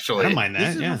that actually. I don't mind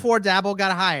that. This is before Dabble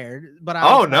got hired, but I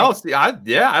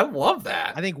love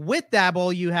that. I think with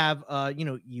Dabble, you have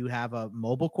you have a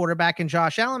mobile quarterback in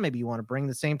Josh Allen. Maybe you want to bring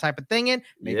the same type of thing in.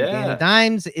 Maybe Danny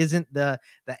Dimes isn't the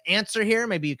answer here.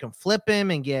 Maybe you can flip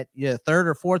him and get a 3rd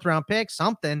or 4th round pick,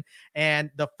 something. And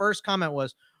the first comment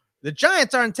was, the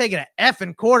Giants aren't taking an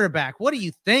effing quarterback. What are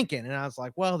you thinking? And I was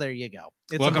like, well, there you go.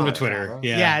 Welcome to Twitter.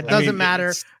 Yeah, it doesn't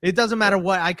matter. It doesn't matter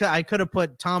what I could have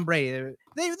put Tom Brady.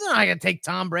 They're not going to take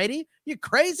Tom Brady. You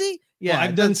crazy? Yeah, well,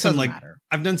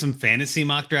 I've done some fantasy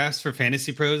mock drafts for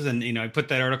Fantasy Pros, and I put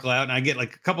that article out, and I get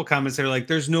like a couple comments that are like,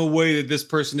 "There's no way that this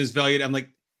person is valued." I'm like,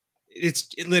 it's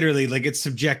literally like it's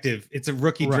subjective. It's a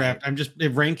rookie draft. I'm just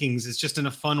rankings. It's just in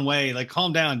a fun way. Like,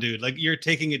 calm down, dude. Like, you're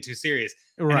taking it too serious.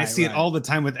 And I see it all the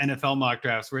time with NFL mock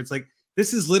drafts where it's like,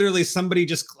 this is literally somebody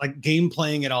just like game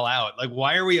playing it all out. Like,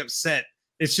 why are we upset?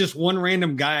 It's just one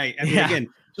random guy. I mean, again,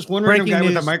 just one random guy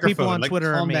with a microphone. On like,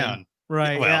 Twitter calm down.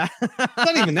 Right. Well, it's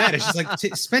not even that. It's just like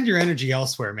spend your energy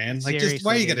elsewhere, man. Like, just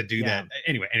why you got to do that?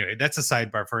 Anyway, that's a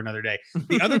sidebar for another day.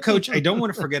 The other coach, I don't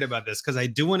want to forget about this because I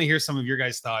do want to hear some of your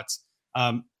guys' thoughts.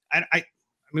 I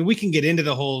mean, we can get into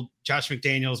the whole Josh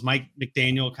McDaniels, Mike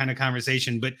McDaniel kind of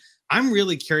conversation, but I'm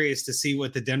really curious to see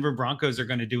what the Denver Broncos are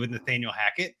going to do with Nathaniel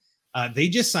Hackett, They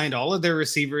just signed all of their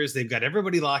receivers. They've got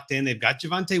everybody locked in. They've got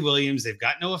Javonte Williams. They've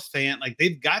got Noah Fant. Like,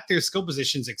 they've got their skill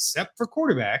positions except for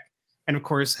quarterback. And of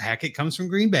course, Hackett comes from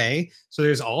Green Bay. So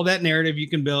there's all that narrative you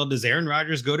can build. Does Aaron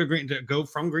Rodgers go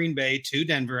from Green Bay to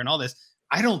Denver and all this?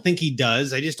 I don't think he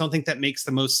does. I just don't think that makes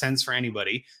the most sense for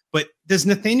anybody. But does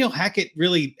Nathaniel Hackett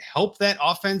really help that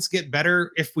offense get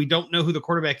better if we don't know who the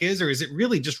quarterback is? Or is it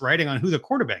really just riding on who the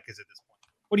quarterback is at this point?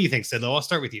 What do you think, Sidlow? I'll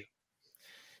start with you.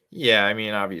 Yeah, I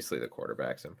mean, obviously the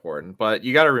quarterback's important, but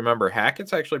you got to remember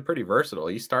Hackett's actually pretty versatile.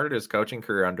 He started his coaching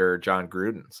career under John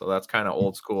Gruden, so that's kind of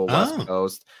old school West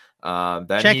Coast. Then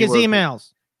check his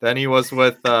emails. Then he was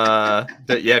with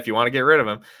if you want to get rid of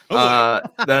him.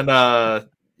 Then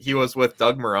he was with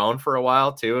Doug Marrone for a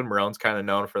while too, and Marrone's kind of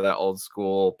known for that old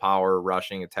school power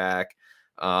rushing attack.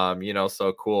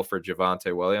 So cool for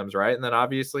Javonte Williams, right? And then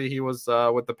obviously he was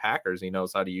with the Packers. He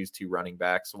knows how to use 2 running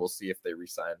backs. So we'll see if they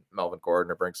re-sign Melvin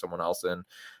Gordon or bring someone else in.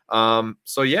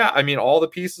 So yeah, I mean, all the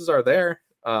pieces are there.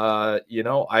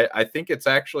 I think it's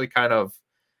actually kind of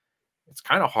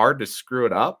hard to screw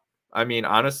it up. I mean,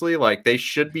 honestly, like, they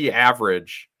should be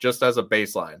average just as a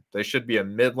baseline. They should be a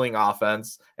middling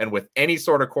offense, and with any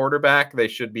sort of quarterback, they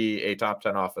should be a top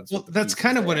 10 offense. Well, that's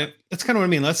kind of what I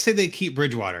mean. Let's say they keep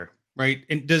Bridgewater, right?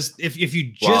 And if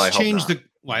you just change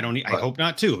I hope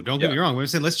not too. Don't get me wrong. We're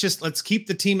saying let's keep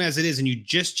the team as it is, and you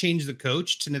just change the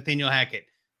coach to Nathaniel Hackett.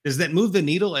 Does that move the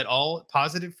needle at all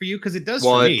positive for you? Because it does.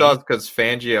 Well, it does, because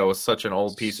Fangio was such an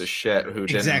old piece of shit who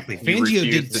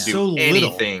Fangio did so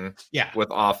anything with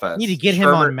offense. You need to get him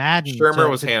on Madden. Shermer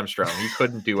was hamstrung. He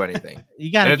couldn't do anything.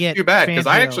 You got to get too bad, because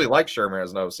I actually like Shermer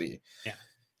as an OC.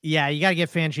 Yeah, you got to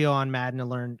get Fangio on Madden to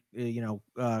learn,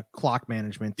 clock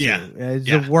management too. Yeah,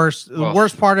 it's the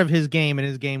worst part of his game, and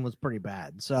his game was pretty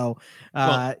bad. So,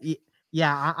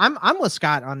 I'm with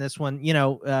Scott on this one.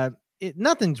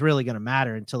 Nothing's really going to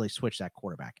matter until they switch that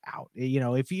quarterback out.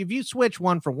 If you switch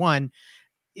 1 for 1,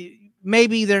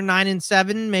 maybe they're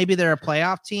 9-7, maybe they're a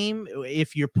playoff team.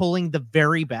 If you're pulling the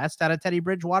very best out of Teddy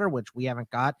Bridgewater, which we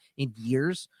haven't got in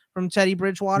years from Teddy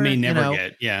Bridgewater, may never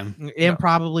get, and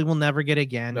probably will never get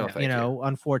again. No,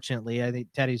 unfortunately, I think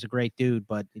Teddy's a great dude,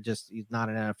 but he's not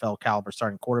an NFL caliber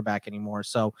starting quarterback anymore.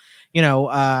 So,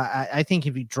 I think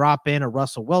if you drop in a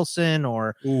Russell Wilson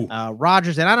or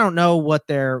Rodgers, and I don't know what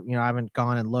I haven't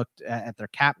gone and looked at their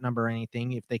cap number or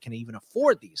anything, if they can even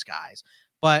afford these guys,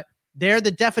 but they're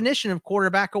the definition of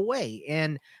quarterback away.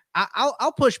 And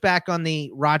I'll push back on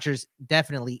the Rodgers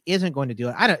definitely isn't going to do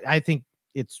it. I think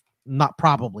it's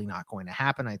probably not going to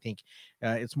happen. I think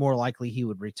it's more likely he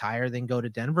would retire than go to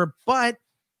Denver. But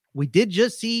we did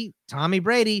just see Tommy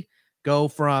Brady go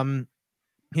from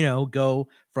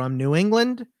New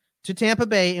England to Tampa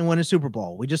Bay and win a Super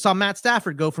Bowl. We just saw Matt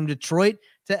Stafford go from Detroit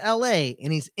to LA,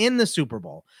 and he's in the Super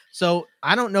Bowl. So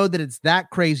I don't know that it's that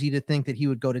crazy to think that he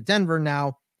would go to Denver.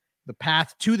 Now, the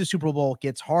path to the Super Bowl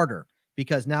gets harder,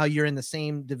 because now you're in the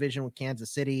same division with Kansas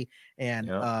City and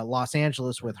Los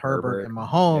Angeles with Herbert and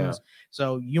Mahomes. Yeah.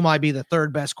 So you might be the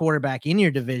 3rd best quarterback in your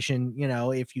division,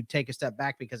 if you take a step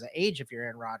back because of age, if you're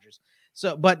Aaron Rodgers.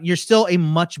 So, but you're still a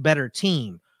much better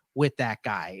team with that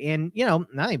guy. And,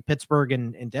 I think Pittsburgh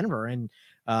and Denver and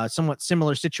somewhat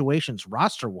similar situations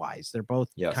roster wise. They're both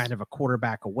kind of a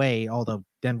quarterback away, although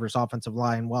Denver's offensive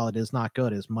line, while it is not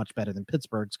good, is much better than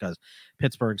Pittsburgh's, because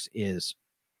Pittsburgh's is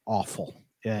awful.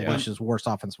 Which is the worst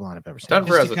offensive line I've ever seen.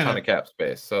 Denver has a ton of cap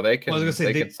space, so they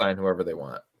can sign whoever they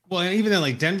want. Well, and even then,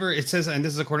 like Denver, it says, and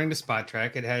this is according to Spot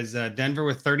Track, it has Denver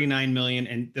with 39 million,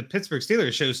 and the Pittsburgh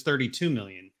Steelers shows 32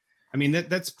 million. I mean,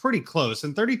 that's pretty close,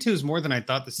 and 32 is more than I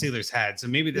thought the Steelers had. So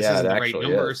maybe this isn't the right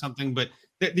number or something. But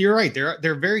you're right;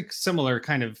 they're very similar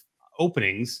kind of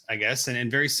openings, I guess,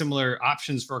 and very similar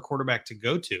options for a quarterback to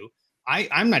go to.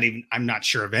 I'm not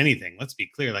sure of anything. Let's be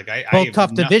clear. Like both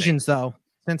tough divisions though.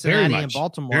 Cincinnati and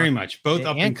Baltimore. Very much. Both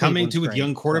up and coming too, with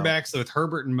young quarterbacks. So with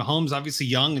Herbert and Mahomes, obviously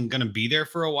young and going to be there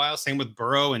for a while. Same with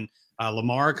Burrow and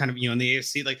Lamar, kind of, in the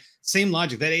AFC. Like, same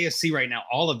logic. That AFC right now,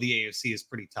 all of the AFC is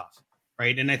pretty tough,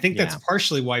 right? And I think that's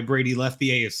partially why Brady left the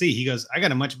AFC. He goes, I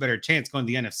got a much better chance going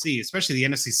to the NFC, especially the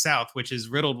NFC South, which is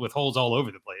riddled with holes all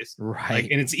over the place. Right.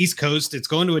 And it's East Coast. It's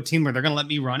going to a team where they're going to let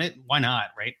me run it. Why not,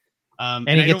 right? And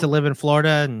he gets to live in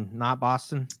Florida and not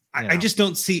Boston. I just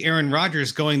don't see Aaron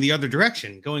Rodgers going the other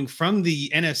direction, going from the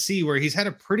NFC, where he's had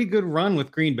a pretty good run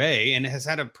with Green Bay and has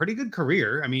had a pretty good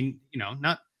career. I mean,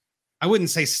 I wouldn't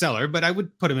say stellar, but I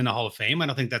would put him in the Hall of Fame. I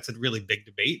don't think that's a really big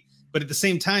debate. But at the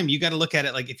same time, you got to look at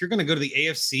it like, if you're going to go to the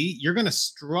AFC, you're going to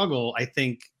struggle, I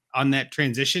think, on that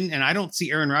transition. And I don't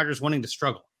see Aaron Rodgers wanting to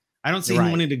struggle. I don't see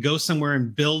him wanting to go somewhere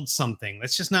and build something.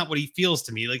 That's just not what he feels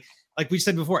to me. Like, like we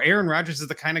said before, Aaron Rodgers is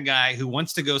the kind of guy who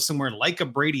wants to go somewhere like a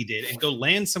Brady did and go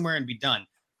land somewhere and be done.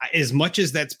 As much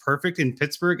as that's perfect in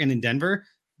Pittsburgh and in Denver,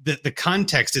 the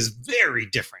context is very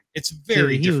different. It's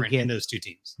very different in those two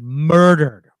teams.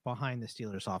 Murdered behind the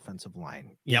Steelers offensive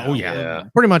line. Yeah.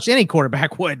 Pretty much any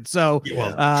quarterback would. So,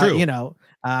 true.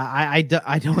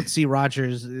 I don't see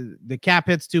Rodgers. The cap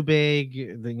hit's too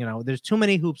big. There's too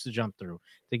many hoops to jump through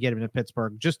to get him to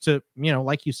Pittsburgh, just to,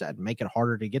 like you said, make it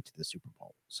harder to get to the Super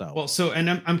Bowl. So, and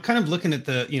I'm kind of looking at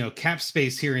the, cap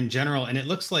space here in general, and it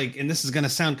looks like, and this is going to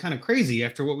sound kind of crazy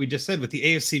after what we just said with the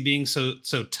AFC being so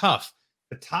tough.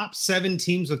 The top 7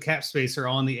 teams with cap space are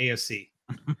all in the AFC.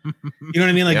 You know what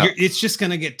I mean? Like it's just going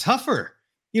to get tougher.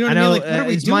 You know what I mean? Like, what are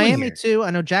we doing Miami here? 2?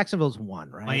 I know Jacksonville's 1,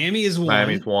 right? Miami is 1.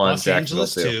 Miami's 1. Los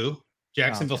Angeles 2.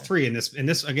 Jacksonville Okay. 3.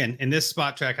 In this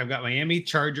spot track, I've got Miami,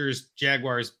 Chargers,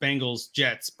 Jaguars, Bengals,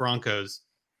 Jets, Broncos,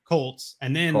 Colts,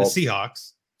 and then the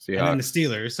Seahawks, and then the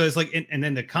Steelers. So it's like, and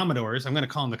then the Commodores. I'm going to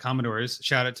call them the Commodores.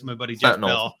 Shout out to my buddy Jeff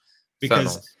Bell,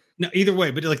 because no, either way,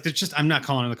 but like, they're just, I'm not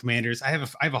calling them the Commanders. I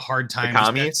have a hard time.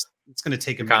 Commies? It's going to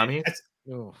take a minute.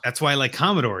 That's why I like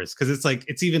Commodores, because it's like,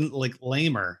 it's even like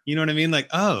lamer. You know what I mean? Like,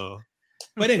 oh.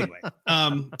 But anyway,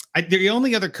 the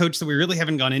only other coach that we really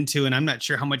haven't gone into, and I'm not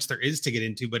sure how much there is to get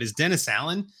into, but is Dennis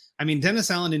Allen. I mean,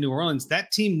 Dennis Allen in New Orleans,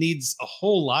 that team needs a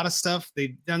whole lot of stuff.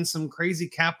 They've done some crazy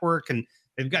cap work, and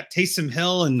they've got Taysom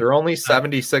Hill, and they're only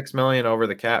 $76 million over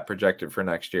the cap projected for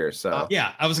next year. So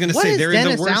yeah, I was going to what say is they're in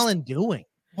Dennis the worst. Allen doing?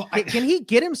 Well, Can he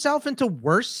get himself into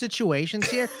worse situations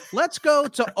here? Let's go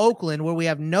to Oakland, where we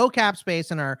have no cap space,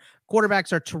 and our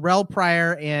quarterbacks are Terrell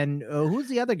Pryor and who's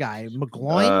the other guy?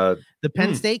 McGloin, the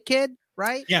Penn State kid,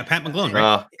 right? Yeah, Pat McGloin,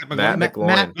 right? Matt McGloin.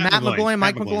 Matt McGloin,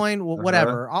 Mike McGloin,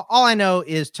 whatever. All I know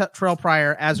is Terrell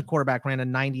Pryor, as a quarterback, ran a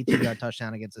 92-yard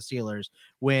touchdown against the Steelers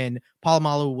when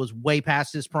Polamalu was way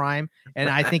past his prime, and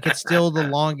I think it's still the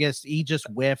longest. He just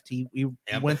whiffed. He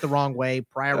went the wrong way.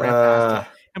 Pryor ran past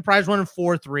him. And Pryor's running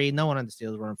 4.3. No one on the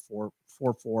Steelers running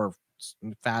 4.4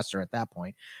 faster at that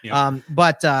point. Yep.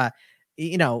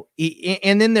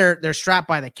 And then they're strapped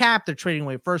by the cap. They're trading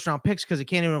away first round picks because they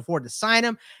can't even afford to sign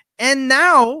him. And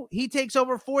now he takes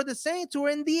over for the Saints, who are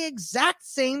in the exact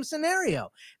same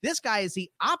scenario. This guy is the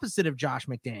opposite of Josh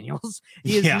McDaniels.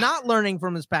 He is not learning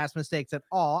from his past mistakes at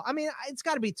all. I mean, it's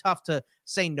got to be tough to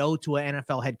say no to an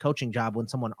NFL head coaching job when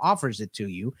someone offers it to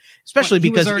you, especially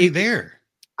because he was already there.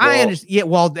 I understand. Yeah,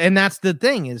 well, and that's the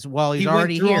thing is, he's already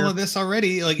went through here. all of this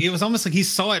already. Like, it was almost like he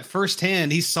saw it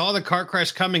firsthand. He saw the car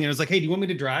crash coming and was like, "Hey, do you want me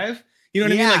to drive?" You know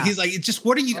what I mean? Like, he's like, "It's just,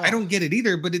 what are you?" I don't get it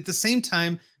either. But at the same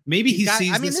time, maybe he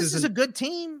sees. This is a good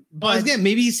team. But again,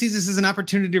 maybe he sees this as an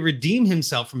opportunity to redeem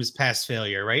himself from his past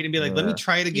failure, right? And be like, "Let me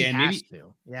try it again." Maybe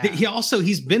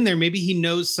he's been there. Maybe he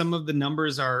knows some of the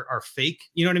numbers are fake.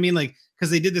 You know what I mean? Like, because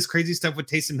they did this crazy stuff with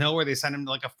Taysom Hill where they signed him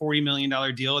to like a $40 million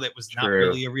deal that was not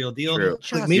really a real deal.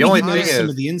 Like, maybe he knows some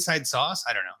of the inside sauce.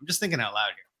 I don't know. I'm just thinking out loud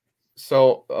here.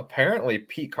 So apparently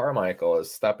Pete Carmichael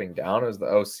is stepping down as the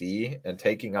OC and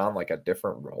taking on like a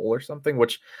different role or something,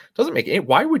 which doesn't make any.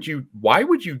 Why would you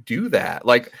do that?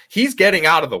 Like, he's getting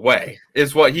out of the way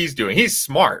is what he's doing. He's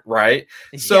smart, right?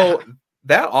 So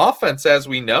that offense, as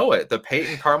we know it, the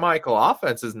Peyton Carmichael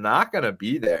offense is not going to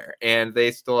be there, and they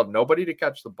still have nobody to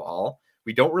catch the ball.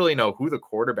 We don't really know who the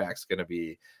quarterback's going to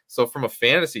be. So from a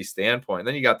fantasy standpoint,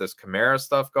 then you got this Kamara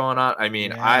stuff going on. I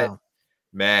mean,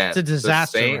 it's a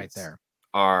disaster the right there.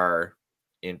 Are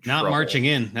in not trouble. Marching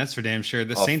in. That's for damn sure.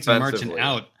 The Saints are marching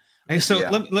out. And so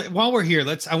while we're here,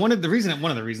 one of the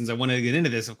reasons I wanted to get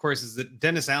into this, of course, is that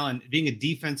Dennis Allen being a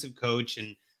defensive coach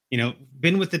and,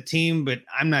 been with the team, but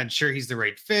I'm not sure he's the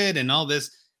right fit and all this.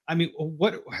 I mean,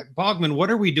 Bogman,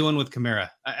 what are we doing with Kamara?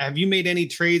 Have you made any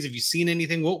trades? Have you seen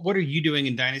anything? What are you doing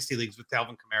in dynasty leagues with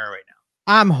Alvin Kamara right now?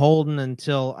 I'm holding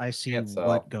until I see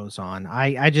what goes on.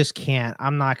 I just can't.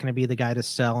 I'm not going to be the guy to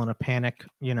sell in a panic.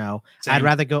 Same. I'd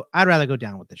rather go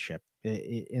down with the ship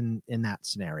in that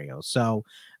scenario. So,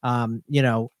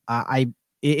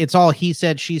 it's all he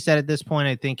said, she said at this point.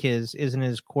 I think isn't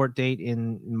his court date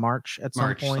in March at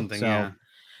some point. So,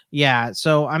 yeah.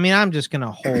 So, I mean, I'm just going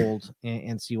to hold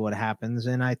and see what happens.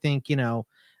 And I think,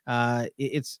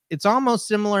 it's almost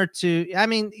similar to, I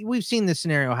mean, we've seen this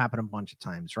scenario happen a bunch of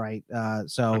times, right?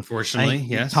 So unfortunately,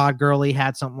 yes. Todd Gurley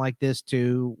had something like this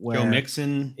too. Where, Joe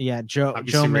Mixon. Yeah. Joe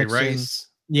Mixon. Rice.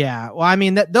 Yeah. Well, I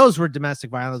mean, those were domestic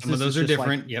violence. Some of those are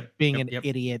different. Like being an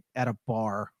idiot at a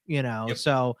bar,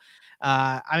 so,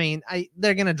 I mean,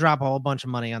 they're going to drop a whole bunch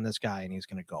of money on this guy and he's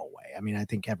going to go away. I mean, I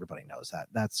think everybody knows that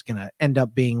that's going to end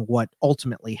up being what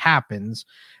ultimately happens.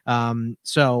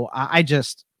 So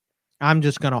I'm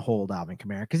just going to hold Alvin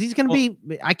Kamara because he's going to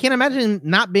be. I can't imagine him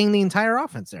not being the entire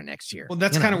offense there next year. Well,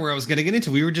 that's kind of where I was going to get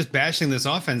into. We were just bashing this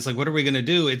offense. Like, what are we going to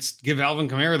do? It's give Alvin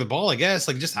Kamara the ball, I guess.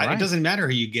 Like, just it doesn't matter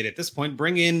who you get at this point.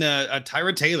 Bring in a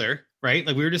Tyrod Taylor, right?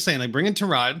 Like we were just saying, like bring in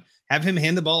Tyrod, have him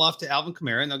hand the ball off to Alvin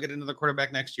Kamara, and they'll get another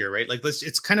quarterback next year, right? Like,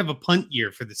 it's kind of a punt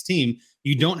year for this team.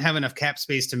 You don't have enough cap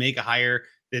space to make a hire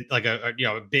that like a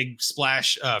big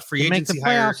splash free agency make the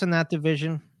playoffs in that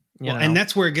division. And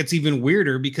that's where it gets even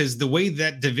weirder because the way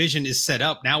that division is set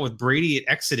up now with Brady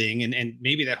exiting and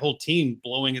maybe that whole team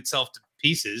blowing itself to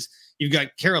pieces, you've got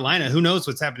Carolina. Who knows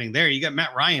what's happening there? You got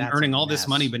Matt Ryan earning all this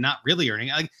money, but not really earning.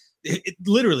 Like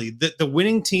literally, the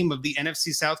winning team of the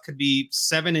NFC South could be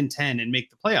 7-10 and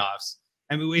make the playoffs.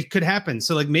 I mean, it could happen.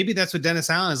 So like maybe that's what Dennis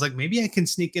Allen is like. Maybe I can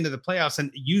sneak into the playoffs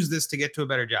and use this to get to a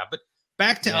better job. But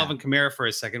back to Alvin Kamara for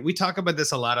a second. We talk about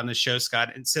this a lot on the show,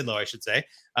 Scott and Sidlow, I should say.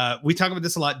 We talk about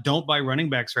this a lot. Don't buy running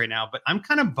backs right now, but I'm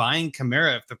kind of buying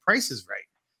Kamara if the price is right.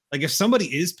 Like if somebody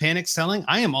is panic selling,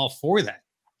 I am all for that.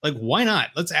 Like, why not?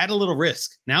 Let's add a little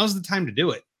risk. Now's the time to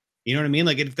do it. You know what I mean?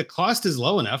 Like if the cost is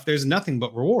low enough, there's nothing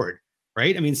but reward,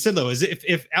 right? I mean, Sidlow, is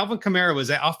if Alvin Kamara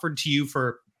was offered to you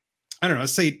for, I don't know,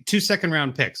 let's say 2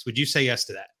 second-round picks, would you say yes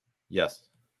to that? Yes.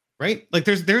 Right? Like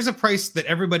there's a price that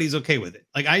everybody's okay with it.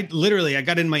 Like I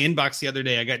got in my inbox the other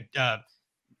day. I got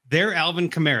their Alvin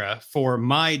Kamara for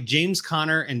my James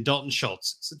Conner and Dalton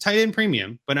Schultz. It's a tight end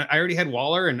premium, but I already had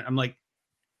Waller and I'm like,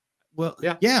 well,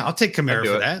 yeah, I'll take Kamara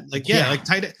for that. Like, like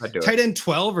tight end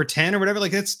 12 or 10 or whatever.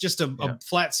 Like that's just a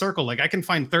flat circle. Like I can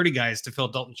find 30 guys to fill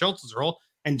Dalton Schultz's role.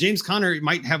 And James Conner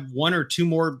might have 1 or 2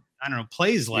 more, I don't know,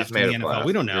 plays left in the NFL.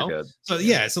 We don't know. So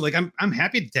so like I'm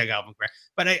happy to tag Alvin Kamara.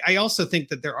 But I also think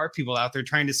that there are people out there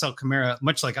trying to sell Kamara,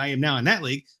 much like I am now in that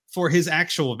league, for his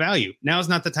actual value. Now is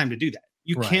not the time to do that.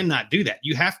 You cannot do that.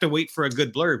 You have to wait for a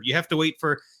good blurb. You have to wait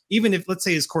for, even if, let's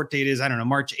say his court date is, I don't know,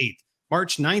 March 8th.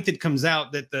 March 9th, it comes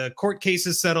out that the court case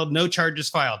is settled, no charges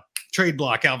filed. Trade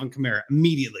block Alvin Kamara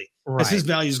immediately. Because his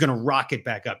value is going to rocket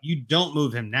back up. You don't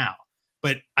move him now.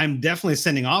 But I'm definitely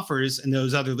sending offers in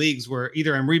those other leagues where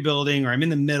either I'm rebuilding or I'm in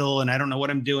the middle and I don't know what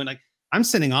I'm doing. Like I'm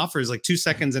sending offers like 2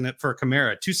 seconds in it for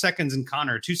Kamara, 2 seconds in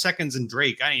Connor, 2 seconds in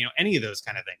Drake. Any of those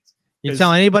kind of things. You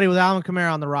tell anybody with Alvin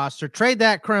Kamara on the roster, trade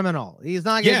that criminal. He's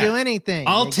not going to do anything.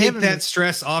 I'll take that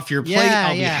stress off your plate.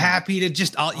 I'll be happy to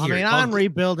just. I'm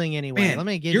rebuilding anyway. Man, let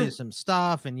me give you some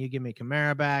stuff, and you give me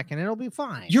Kamara back, and it'll be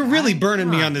fine. You're really burning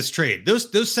me on this trade.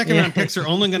 Those second round picks are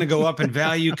only going to go up in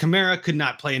value. Kamara could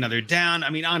not play another down.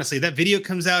 I mean, honestly, that video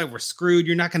comes out, we're screwed.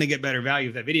 You're not going to get better value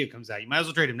if that video comes out. You might as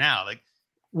well trade him now. Like.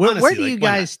 Honestly, where do you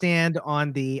guys stand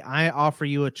on the I offer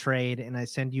you a trade and I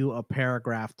send you a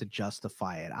paragraph to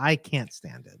justify it? I can't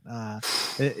stand it.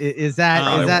 Is that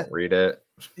I won't read it?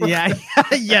 Yeah.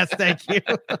 Yes, thank you.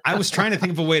 I was trying to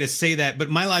think of a way to say that, but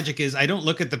my logic is I don't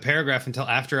look at the paragraph until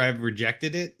after I've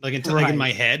rejected it, like until like in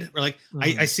my head, or like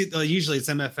I see usually it's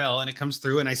MFL and it comes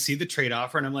through and I see the trade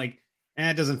offer and I'm like,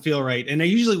 it doesn't feel right. And I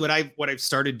usually what I've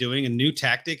started doing, a new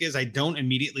tactic is I don't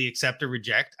immediately accept or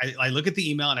reject. I look at the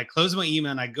email and I close my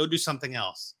email and I go do something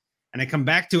else. And I come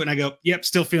back to it and I go, yep,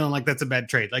 still feeling like that's a bad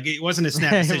trade. Like it wasn't a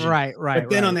snap decision. Right.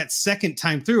 But then on that second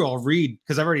time through, I'll read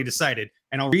because I've already decided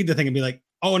and I'll read the thing and be like,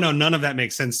 oh no, none of that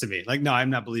makes sense to me. Like, no,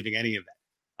 I'm not believing any of that.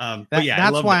 But yeah,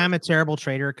 that's why I'm a terrible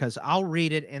trader because I'll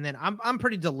read it and then I'm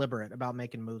pretty deliberate about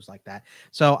making moves like that.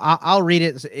 So I'll read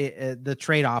it, the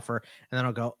trade offer, and then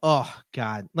I'll go, oh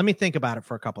God, let me think about it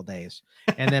for a couple days,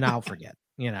 and then I'll forget.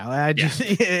 I just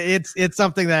it's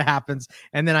something that happens,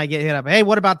 and then I get hit up. Hey,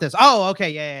 what about this? Oh, okay,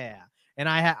 yeah. And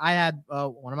I had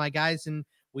one of my guys in.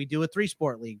 We do a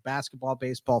 3-sport league: basketball,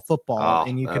 baseball, football,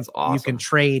 and you can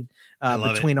trade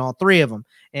between all 3 of them.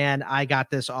 And I got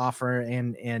this offer,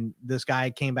 and this guy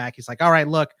came back. He's like, "All right,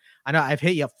 look, I know I've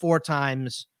hit you 4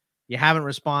 times. You haven't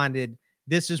responded.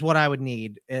 This is what I would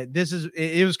need.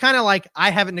 It was kind of like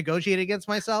I haven't negotiated against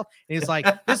myself. And he's like,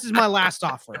 this is my last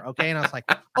offer, okay? And I was like,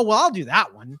 oh well, I'll do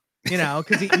that one."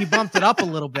 Because he bumped it up a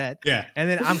little bit. Yeah. And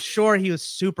then I'm sure he was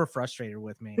super frustrated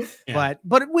with me. Yeah.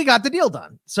 But we got the deal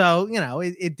done. So,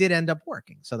 it did end up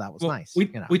working. So that was nice.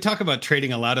 We talk about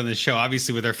trading a lot on this show.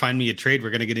 Obviously, with our Find Me a Trade, we're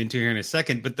going to get into here in a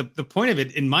second. But the point of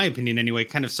it, in my opinion anyway,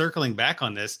 kind of circling back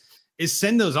on this, is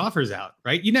send those offers out,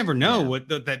 right? You never know what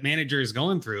that manager is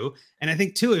going through. And I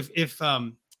think, too, if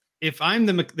I'm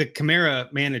the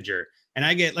Kamara manager, and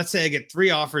let's say I get 3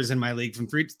 offers in my league from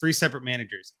three separate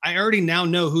managers. I already now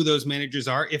know who those managers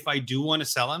are. If I do want to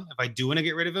sell them, if I do want to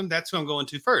get rid of them, that's who I'm going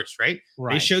to first, right?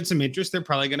 They showed some interest. They're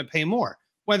probably going to pay more.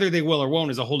 Whether they will or won't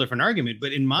is a whole different argument.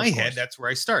 But in my head, that's where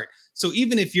I start. So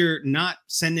even if you're not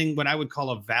sending what I would call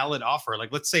a valid offer,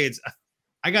 like let's say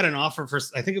I got an offer for,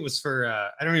 I think it was for,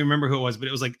 I don't even remember who it was, but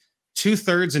it was like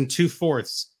 2/3 and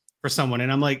 2/4 for someone.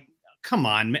 And I'm like, come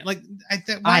on, man. Like,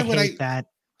 why would hate that.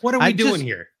 What are we doing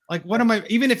here? Like, what am I,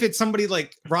 even if it's somebody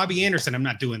like Robbie Anderson, I'm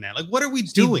not doing that. Like, what are we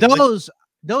doing?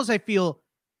 Those I feel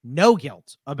no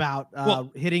guilt about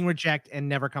hitting reject and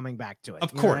never coming back to it.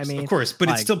 Of course, I mean? Of course. But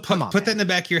it's still put that in the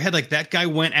back of your head. Like, that guy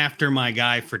went after my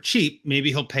guy for cheap.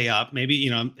 Maybe he'll pay up.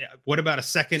 Maybe, what about a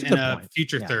second and a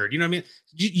future third? You know what I mean?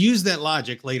 Use that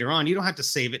logic later on. You don't have to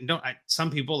save it. And some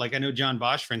people, like I know John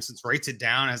Bosch, for instance, writes it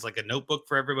down as like a notebook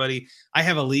for everybody. I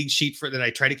have a league sheet for that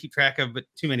I try to keep track of, but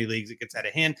too many leagues, it gets out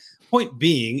of hand. Point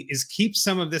being is keep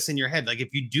some of this in your head. Like,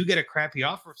 if you do get a crappy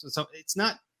offer,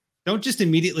 don't just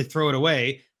immediately throw it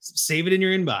away. Save it in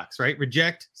your inbox, right?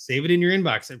 Reject, save it in your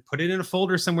inbox and put it in a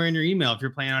folder somewhere in your email if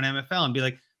you're playing on MFL, and be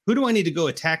like, who do I need to go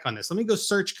attack on this? Let me go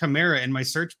search Kamara in my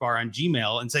search bar on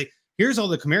Gmail and say, here's all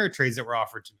the Kamara trades that were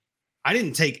offered to me. I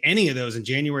didn't take any of those in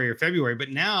January or February,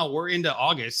 but now we're into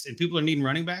August and people are needing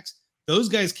running backs. Those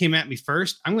guys came at me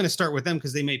first. I'm going to start with them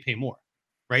because they may pay more,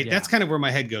 right? Yeah. That's kind of where my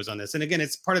head goes on this. And again,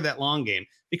 it's part of that long game,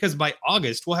 because by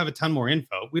August, we'll have a ton more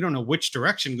info. We don't know which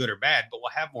direction, good or bad, but we'll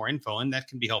have more info, and that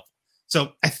can be helpful.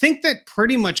 So I think that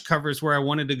pretty much covers where I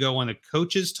wanted to go on the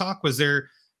coaches talk. Was there,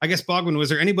 I guess, Bogman, was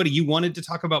there anybody you wanted to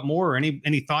talk about more, or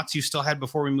any thoughts you still had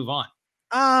before we move on?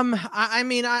 I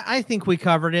mean, I think we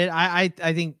covered it. I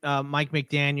think Mike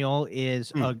McDaniel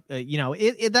is,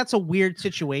 that's a weird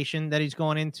situation that he's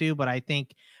going into, but I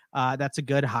think that's a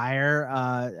good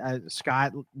hire.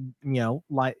 Scott,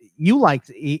 like you liked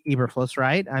Eberflus,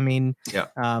 right? I mean,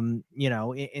 yeah.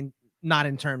 Not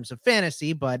in terms of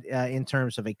fantasy, but in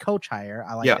terms of a coach hire,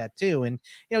 I like that too. And,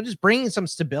 just bringing some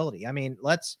stability. I mean,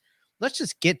 let's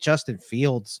just get Justin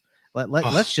Fields.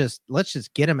 Let's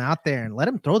just get him out there and let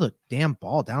him throw the damn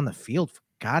ball down the field, for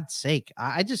God's sake.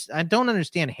 I don't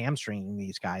understand hamstringing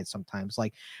these guys sometimes.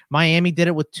 Like, Miami did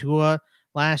it with Tua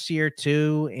last year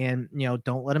too. And,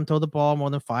 don't let him throw the ball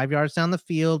more than 5 yards down the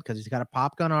field because he's got a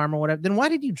pop gun arm or whatever. Then why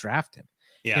did you draft him?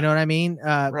 Yeah. You know what I mean?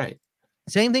 Right.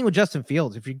 Same thing with Justin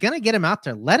Fields. If you're going to get him out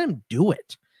there, let him do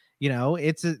it.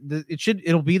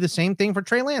 It'll be the same thing for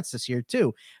Trey Lance this year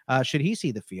too. Should he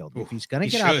see the field? If he's going to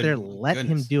get out there, let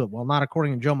him do it. Well, not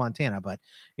according to Joe Montana, but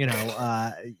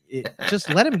just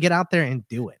let him get out there and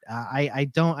do it. I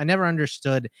never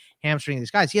understood hamstringing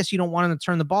these guys. Yes, you don't want him to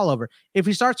turn the ball over. If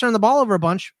he starts turning the ball over a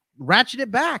bunch, ratchet it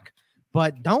back,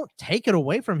 but don't take it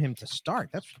away from him to start.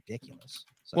 That's ridiculous.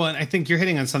 So. Well, and I think you're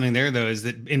hitting on something there, though, is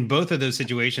that in both of those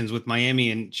situations with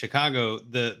Miami and Chicago,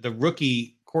 the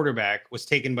rookie quarterback was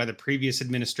taken by the previous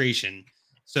administration.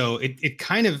 So it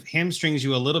kind of hamstrings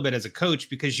you a little bit as a coach,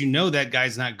 because that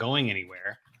guy's not going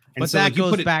anywhere. And but so, that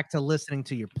goes back to listening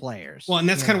to your players. Well, and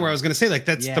that's kind of where I was going to say, like,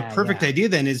 that's the perfect idea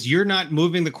then, is you're not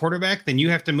moving the quarterback, then you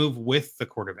have to move with the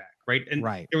quarterback, right? And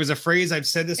there was a phrase, I've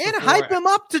said this and before. Hype him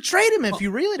up to trade him if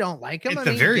you really don't like him. At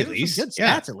the very least. Good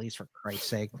stats, at least, for Christ's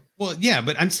sake. Well, yeah,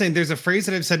 but I'm saying there's a phrase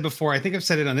that I've said before. I think I've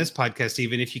said it on this podcast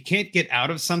even. If you can't get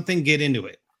out of something, get into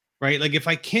it. Right. Like, if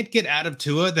I can't get out of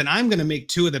Tua, then I'm going to make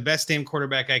Tua the best damn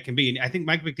quarterback I can be. And I think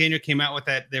Mike McDaniel came out with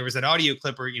that. There was that audio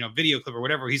clip or, video clip or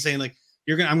whatever. He's saying, like,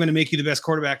 I'm going to make you the best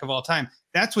quarterback of all time.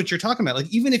 That's what you're talking about.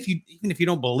 Like, even if you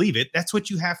don't believe it, that's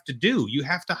what you have to do. You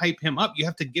have to hype him up. You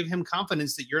have to give him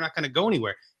confidence that you're not going to go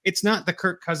anywhere. It's not the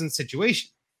Kirk Cousins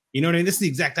situation. You know what I mean? This is the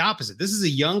exact opposite. This is a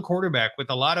young quarterback with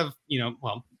a lot of,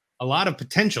 a lot of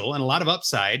potential and a lot of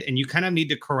upside. And you kind of need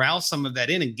to corral some of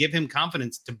that in and give him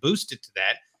confidence to boost it to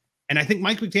that. And I think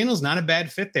Mike McDaniel's not a bad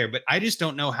fit there, but I just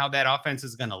don't know how that offense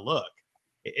is going to look.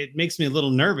 It makes me a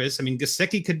little nervous. I mean,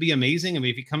 Gesicki could be amazing. I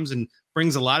mean, if he comes and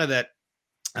brings a lot of that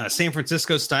San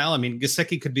Francisco style, I mean,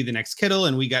 Gesicki could be the next Kittle,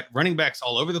 and we got running backs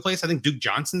all over the place. I think Duke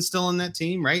Johnson's still on that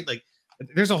team, right? Like,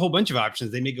 there's a whole bunch of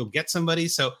options. They may go get somebody.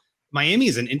 So Miami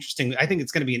is I think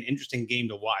it's going to be an interesting game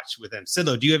to watch with them.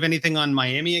 Sidlo, do you have anything on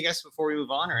Miami, I guess, before we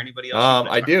move on, or anybody else?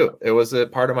 I do. It was a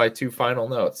part of my two final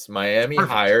notes. Miami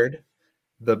hired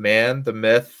the man, the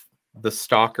myth, the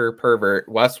stalker pervert,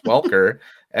 Wes Welker,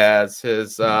 as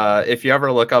his if you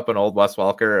ever look up an old Wes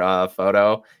Welker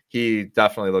photo, he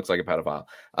definitely looks like a pedophile.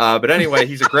 But anyway,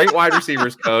 he's a great wide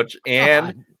receivers coach,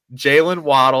 and Jalen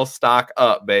Waddle stock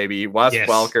up, baby. Wes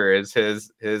Welker is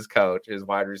his coach, his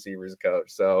wide receivers coach.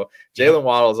 So Jalen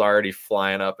Waddle's already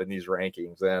flying up in these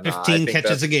rankings, and 15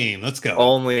 catches a game. Let's go.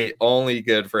 Only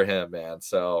good for him, man.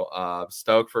 So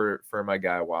stoked for my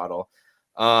guy Waddle.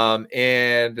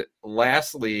 And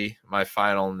lastly, my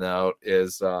final note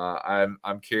is I'm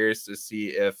curious to see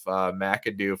if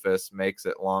McAdoofus makes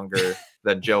it longer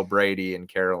than Joe Brady in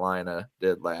Carolina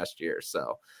did last year.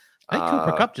 So I think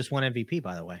Cooper Kupp just won MVP,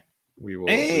 by the way. We will.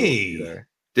 Hey,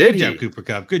 Did Good job, he? Cooper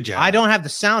Kupp. Good job. I don't have the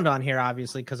sound on here,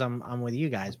 obviously, because I'm with you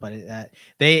guys. But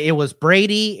it was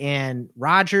Brady and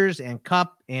Rodgers and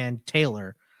Kupp and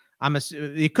Taylor.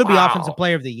 It could be offensive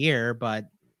player of the year, but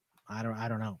I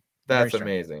don't know. That's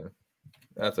amazing.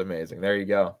 That's amazing. There you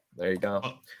go.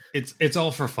 Well, it's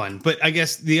all for fun. But I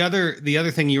guess the other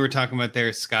thing you were talking about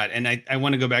there, Scott, and I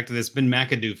want to go back to this, Ben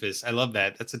McAdoofus. I love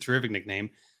that. That's a terrific nickname.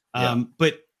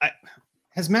 But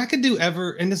has McAdoo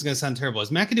ever, and this is going to sound terrible, has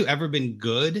McAdoo ever been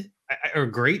good or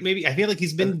great? Maybe. I feel like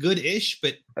he's been good-ish,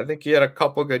 but I think he had a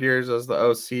couple good years as the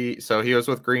OC. So he was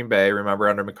with Green Bay, remember,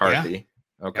 under McCarthy.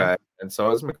 Yeah. Okay. Yeah. And so it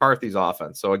was McCarthy's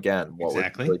offense. So again, what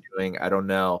we're really doing, I don't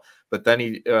know. But then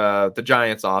the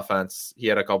Giants offense, he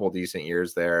had a couple decent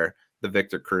years there. The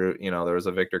Victor Cruz, there was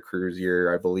a Victor Cruz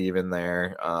year, I believe, in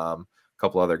there. A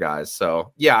couple other guys.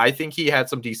 So yeah, I think he had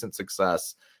some decent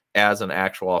success as an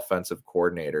actual offensive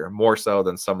coordinator, more so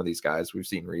than some of these guys we've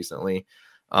seen recently.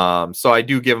 So I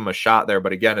do give him a shot there,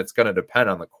 but again, it's going to depend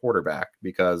on the quarterback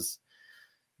because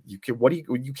you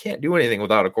can't do anything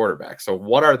without a quarterback. So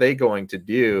what are they going to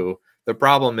do? The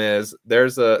problem is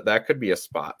that could be a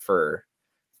spot for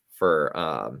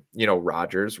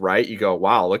Rodgers, right? You go,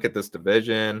 wow, look at this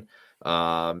division. Here's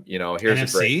NFC.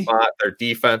 A great spot. Their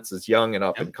defense is young and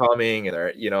up and coming,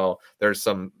 and there's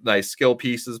some nice skill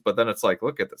pieces, but then it's like,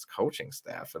 look at this coaching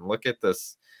staff and look at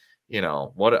this,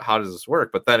 how does this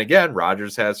work? But then again,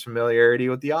 Rodgers has familiarity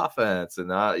with the offense,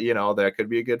 and that could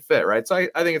be a good fit, right? So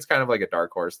I think it's kind of like a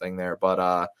dark horse thing there, but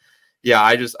I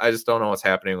just don't know what's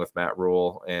happening with Matt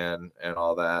Rule and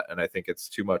all that, and I think it's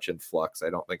too much in flux.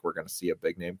 I don't think we're going to see a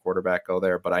big name quarterback go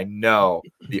there, but I know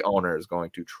the owner is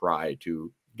going to try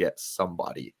to get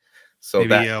somebody. So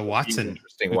maybe Watson.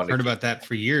 Interesting. We've heard about that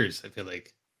for years. I feel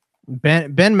like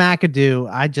Ben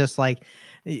McAdoo. I just like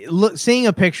seeing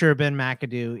a picture of Ben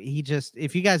McAdoo.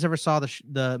 If you guys ever saw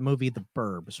the movie The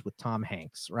Burbs with Tom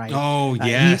Hanks, right? Oh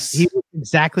yes, he was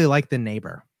exactly like the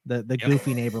neighbor. The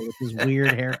goofy neighbor with his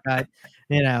weird haircut,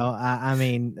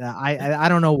 I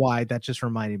don't know why that just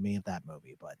reminded me of that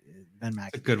movie, but Ben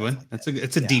McAdoo. A good one. Like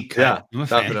it's a deep cut. Yeah,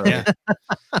 definitely.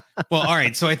 Well, all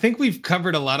right. So I think we've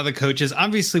covered a lot of the coaches.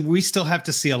 Obviously, we still have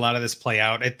to see a lot of this play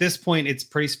out. At this point, it's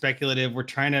pretty speculative. We're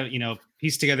trying to,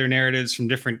 piece together narratives from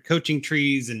different coaching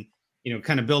trees and,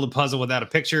 kind of build a puzzle without a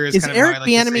picture. Is Eric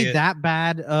Bieniemy that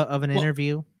bad of an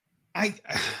interview? I'm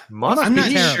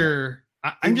not sure.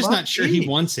 I'm just not sure he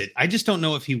wants it. I just don't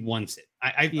know if he wants it.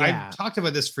 I've talked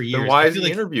about this for years. Then why is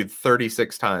he interviewed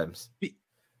 36 times?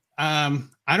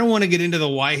 I don't want to get into the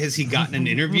why has he gotten an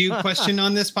interview question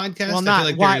on this podcast. Well,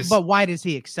 not why, but why does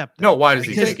he accept it? No, why does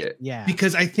he take it? Yeah,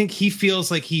 because I think he feels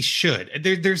like he should.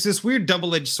 There's this weird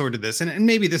double-edged sword to this, and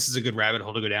maybe this is a good rabbit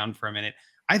hole to go down for a minute.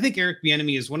 I think Eric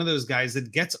Bieniemy is one of those guys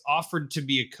that gets offered to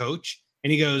be a coach,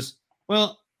 and he goes,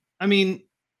 "Well, all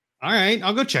right,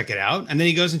 I'll go check it out." And then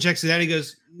he goes and checks it out. He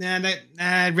goes,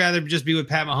 I'd rather just be with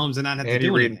Pat Mahomes and not have to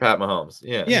do anything. Pat Mahomes.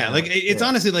 Yeah. It's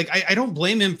honestly like, I don't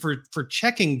blame him for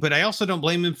checking, but I also don't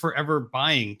blame him for ever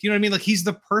buying. Do you know what I mean? Like he's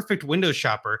the perfect window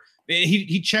shopper.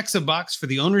 He checks a box for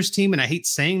the owner's team. And I hate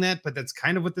saying that, but that's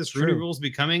kind of what this Rudy Rule is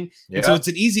becoming. Yeah. And so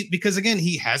it's because again,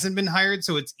 he hasn't been hired.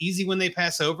 So it's easy when they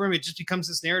pass over him. It just becomes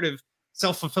this narrative,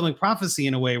 self-fulfilling prophecy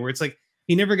in a way where it's like,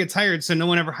 he never gets hired. So no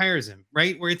one ever hires him.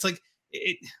 Right. Where it's like,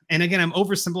 and again, I'm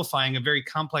oversimplifying a very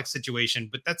complex situation,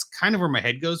 but that's kind of where my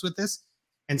head goes with this.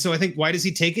 And so I think, why does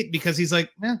he take it? Because he's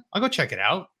like, I'll go check it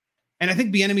out. And I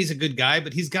think Bieniemy's a good guy,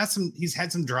 but he's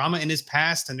had some drama in his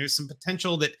past, and there's some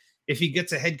potential that if he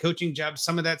gets a head coaching job,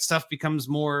 some of that stuff becomes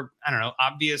more,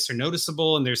 obvious or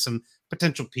noticeable. And there's some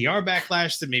potential PR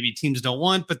backlash that maybe teams don't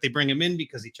want, but they bring him in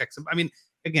because he checks them.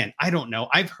 Again, I don't know.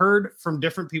 I've heard from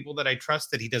different people that I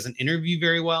trust that he doesn't interview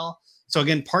very well. So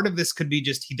again, part of this could be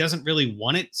just he doesn't really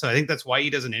want it. So I think that's why he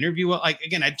doesn't interview well. I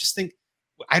just think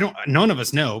none of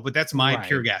us know, but that's my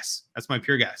pure guess. That's my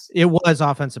pure guess. It was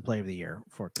offensive player of the year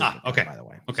for Cleveland, okay. By the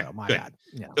way. Okay. So my good. bad.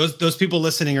 Yeah. Those people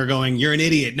listening are going, "You're an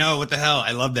idiot." No, what the hell?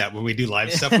 I love that when we do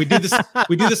live stuff. We do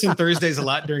this on Thursdays a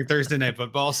lot during Thursday night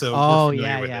football. So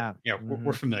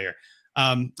we're familiar.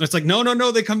 It's like,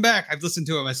 no, they come back. I've listened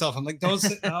to it myself. I'm like, don't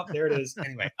sit. Oh, there it is.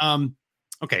 Anyway.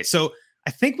 Okay. So I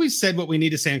think we've said what we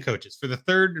need to say on coaches for the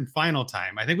third and final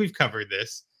time. I think we've covered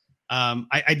this.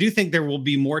 I do think there will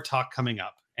be more talk coming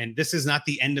up, and this is not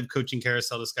the end of coaching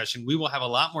carousel discussion. We will have a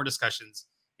lot more discussions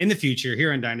in the future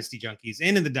here on Dynasty Junkies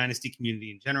and in the Dynasty community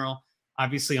in general.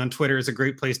 Obviously on Twitter is a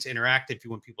great place to interact. If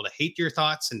you want people to hate your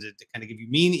thoughts and to kind of give you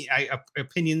mean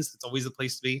opinions, that's always the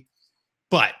place to be.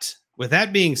 But with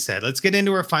that being said, let's get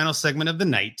into our final segment of the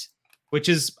night, which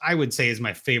is, I would say, is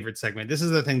my favorite segment. This is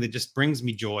the thing that just brings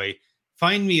me joy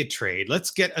find me a trade.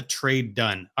 Let's get a trade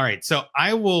done. All right. So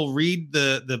I will read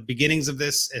the beginnings of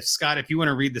this. If Scott, if you want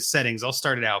to read the settings, I'll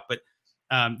start it out. But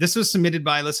this was submitted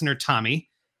by listener Tommy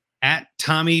at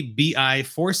Tommy BI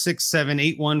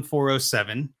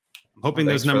 467-81407. I'm hoping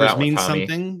those numbers mean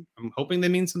something. I'm hoping they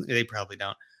mean something. They probably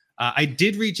don't. I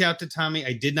did reach out to Tommy.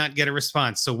 I did not get a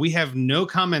response. So we have no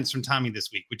comments from Tommy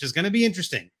this week, which is going to be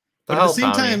interesting. But at the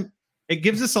same time, it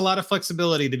gives us a lot of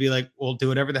flexibility to be like, well, do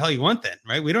whatever the hell you want then,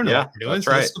 right? We don't know what we're doing.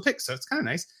 So let's go pick. So it's kind of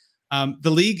nice.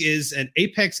 The league is an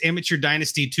Apex Amateur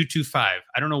Dynasty 225.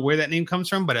 I don't know where that name comes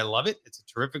from, but I love it. It's a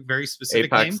terrific, very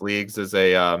specific Apex name. Leagues is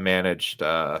a managed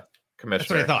commissioner. That's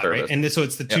what I thought, service. right? And so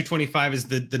it's the 225 is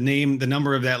the name, the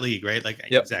number of that league, right? Like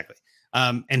exactly.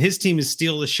 And his team is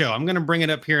Steal the Show. I'm going to bring it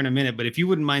up here in a minute, but if you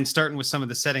wouldn't mind starting with some of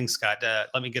the settings, Scott,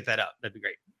 let me get that up. That'd be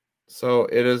great. So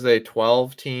it is a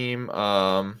 12 team.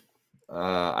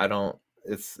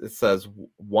 It says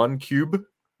one cube.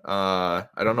 I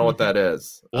don't know what that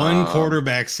is. One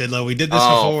quarterback, Sidlow. We did this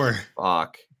before.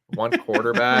 Fuck. One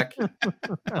quarterback.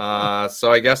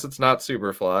 So I guess it's not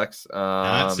Superflex.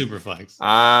 Not Superflex.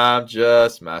 I'm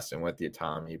just messing with you,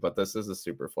 Tommy, but this is a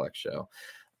Superflex show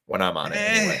when I'm on it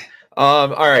anyway. All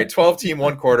right, 12 team,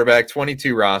 one quarterback,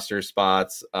 22 roster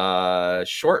spots,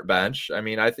 short bench. I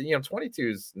mean, I think 22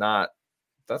 is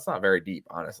that's not very deep,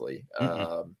 honestly.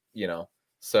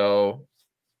 So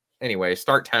anyway,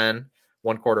 start 10,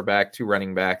 one quarterback, two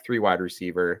running back, three wide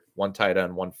receiver, one tight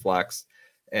end, one flex,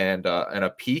 and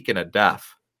a peak and a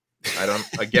def. I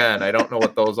don't know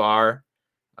what those are.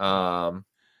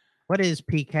 What is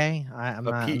PK? I'm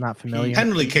not familiar.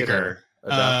 Penalty kicker.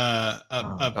 A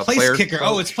place kicker.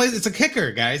 Coach. It's a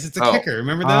kicker, guys. It's a kicker.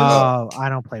 Remember those? Oh, I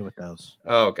don't play with those.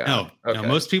 Oh, God. No,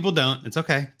 most people don't. It's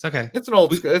okay. It's an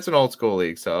old school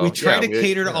league. So we try to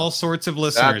cater to all sorts of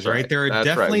listeners, right? There are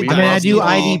definitely. Right. I do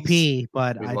IDP,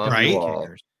 but I don't do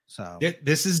kickers. So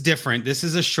this is different. This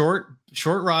is a short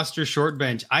roster, short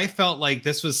bench. I felt like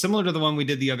this was similar to the one we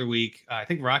did the other week. I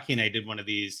think Rocky and I did one of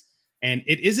these. And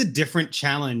it is a different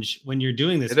challenge when you're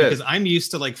doing this because I'm used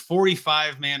to like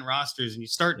 45-man rosters and you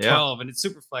start 12 and it's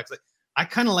super flex. Like I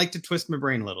kind of like to twist my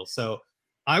brain a little. So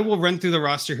I will run through the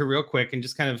roster here real quick and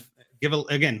just kind of give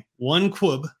one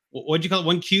cube. What'd you call it?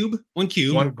 One cube? One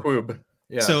cube. One cube.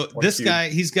 Yeah. So this guy,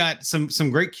 he's got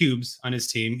some great cubes on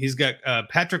his team. He's got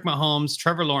Patrick Mahomes,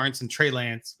 Trevor Lawrence, and Trey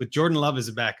Lance with Jordan Love as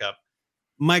a backup.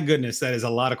 My goodness, that is a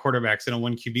lot of quarterbacks in a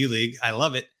one QB league. I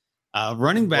love it.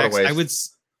 Running backs,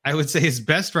 I would say his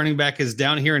best running back is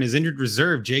down here in his injured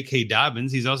reserve, J.K.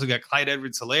 Dobbins. He's also got Clyde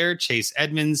Edwards-Helaire, Chase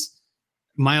Edmonds,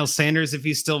 Miles Sanders, if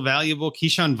he's still valuable.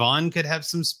 Keyshawn Vaughn could have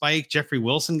some spike. Jeffrey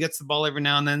Wilson gets the ball every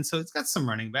now and then. So it's got some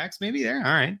running backs maybe there.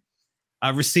 All right.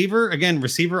 Receiver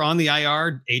on the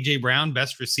IR, A.J. Brown,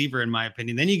 best receiver in my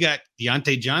opinion. Then you got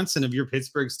Deontay Johnson of your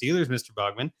Pittsburgh Steelers, Mr.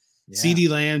 Bogman. CD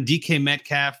Lamb, DK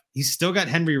Metcalf. He's still got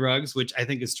Henry Ruggs, which I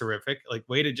think is terrific. Like,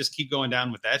 way to just keep going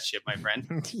down with that shit, my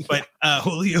friend. But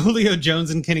Julio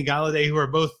Jones and Kenny Golladay, who are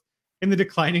both in the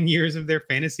declining years of their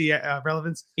fantasy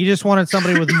relevance. You just wanted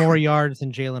somebody with more yards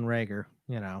than Jalen Reagor.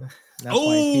 That's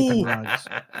why he's keeping Ruggs.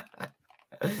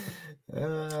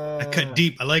 I cut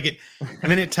deep. I like it. And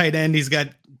then at tight end, he's got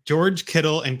George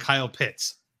Kittle and Kyle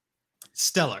Pitts.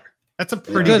 Stellar. That's a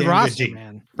pretty good damn roster, good team.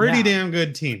 Man. Pretty damn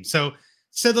good team. So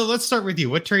let's start with you.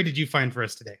 What trade did you find for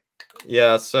us today?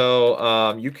 Yeah,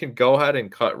 so you can go ahead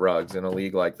and cut Ruggs in a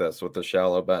league like this with a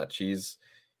shallow bench. He's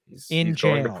going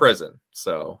to prison,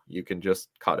 so you can just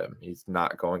cut him. He's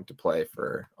not going to play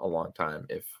for a long time,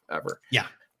 if ever. Yeah.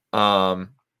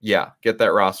 Get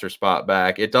that roster spot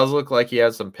back. It does look like he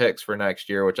has some picks for next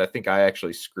year, which I think I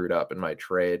actually screwed up in my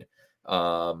trade.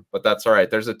 But that's all right.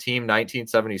 There's a team,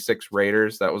 1976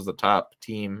 Raiders. That was the top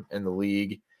team in the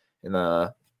league in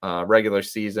the regular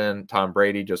season. Tom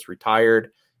Brady just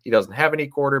retired. He doesn't have any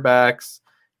quarterbacks.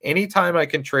 Anytime I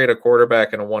can trade a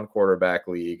quarterback in a one quarterback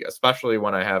league, especially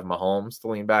when I have Mahomes to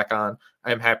lean back on,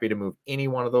 I'm happy to move any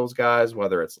one of those guys,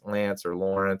 whether it's Lance or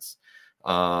Lawrence.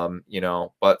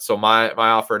 But so my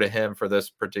offer to him for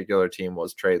this particular team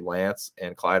was trade Lance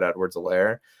and Clyde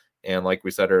Edwards-Helaire. And like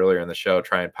we said earlier in the show,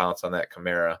 try and pounce on that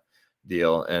Kamara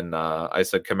deal. And I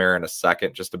said Kamara in a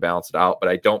second just to balance it out, but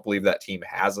I don't believe that team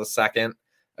has a second.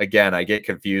 Again, I get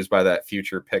confused by that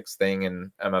future picks thing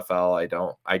in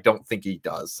MFL. I don't think he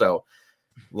does. So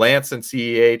Lance and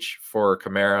CEH for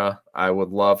Kamara. I would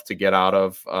love to get out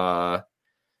of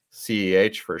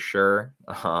CEH for sure.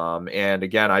 And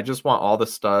again, I just want all the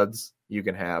studs you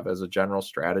can have as a general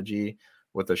strategy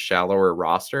with a shallower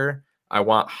roster. I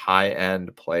want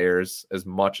high-end players as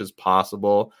much as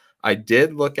possible. I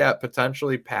did look at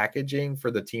potentially packaging for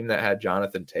the team that had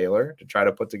Jonathan Taylor to try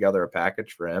to put together a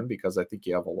package for him, because I think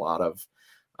you have a lot of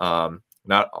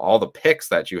not all the picks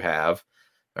that you have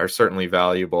are certainly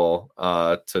valuable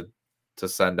to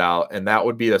send out. And that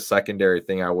would be the secondary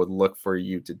thing I would look for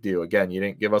you to do. Again, you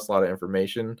didn't give us a lot of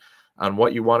information on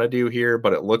what you want to do here,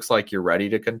 but it looks like you're ready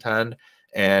to contend.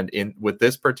 And with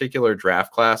this particular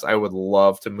draft class, I would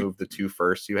love to move the 2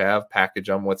 firsts you have, package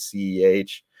them with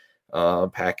CEH,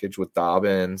 package with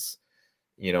Dobbins,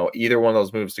 either one of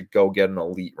those moves to go get an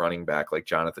elite running back like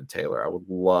Jonathan Taylor. I would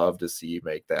love to see you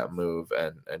make that move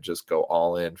and just go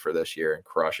all in for this year and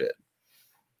crush it.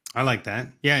 I like that.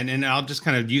 Yeah. And I'll just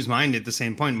kind of use mine at the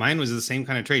same point. Mine was the same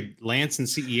kind of trade, Lance and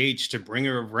CEH to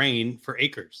Bringer of Rain for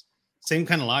Akers. Same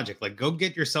kind of logic. Like, go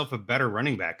get yourself a better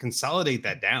running back, consolidate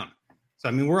that down. So,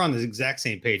 I mean, we're on the exact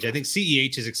same page. I think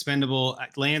CEH is expendable.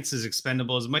 Lance is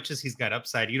expendable as much as he's got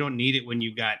upside. You don't need it when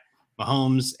you've got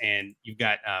Mahomes and you've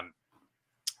got,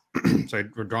 sorry,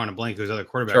 we're drawing a blank. Who's other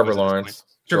quarterback? Trevor Lawrence.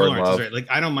 Trevor Lawrence is right.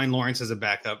 Like, I don't mind Lawrence as a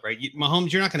backup, right?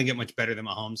 Mahomes, you're not going to get much better than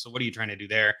Mahomes. So what are you trying to do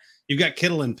there? You've got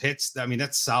Kittle and Pitts. I mean,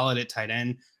 that's solid at tight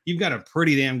end. You've got a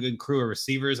pretty damn good crew of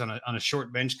receivers on a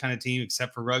short bench kind of team,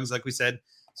 except for Ruggs, like we said.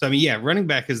 So, I mean, yeah, running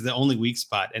back is the only weak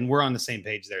spot, and we're on the same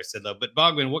page there, Sidlow. But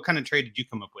Bogman, what kind of trade did you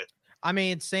come up with? I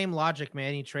mean, same logic,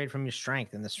 man. You trade from your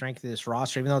strength, and the strength of this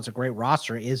roster, even though it's a great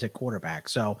roster, is a quarterback.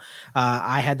 So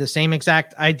I had the same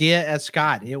exact idea as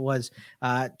Scott. It was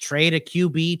trade a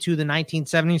QB to the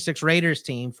 1976 Raiders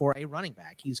team for a running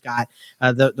back. He's got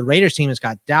the Raiders team has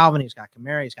got Dalvin, he's got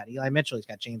Kamara, he's got Eli Mitchell, he's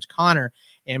got James Conner,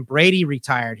 and Brady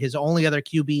retired. His only other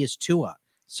QB is Tua.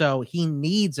 So he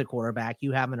needs a quarterback.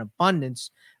 You have an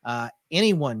abundance.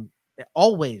 Anyone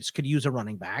always could use a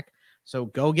running back. So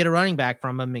go get a running back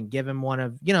from him and give him one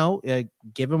of,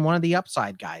 give him one of the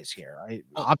upside guys here. Right?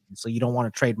 Obviously, you don't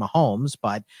want to trade Mahomes,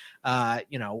 but,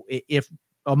 if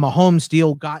a Mahomes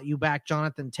deal got you back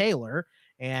Jonathan Taylor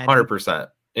and 100%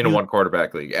 in a one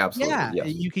quarterback league. Absolutely. Yeah, yes.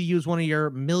 You could use one of your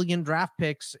million draft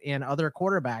picks and other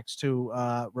quarterbacks to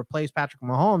replace Patrick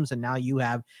Mahomes. And now you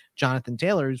have Jonathan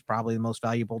Taylor, who's probably the most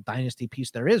valuable dynasty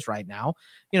piece there is right now.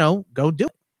 Go do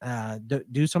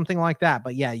it. Do something like that.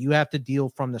 But yeah, you have to deal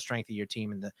from the strength of your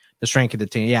team and the strength of the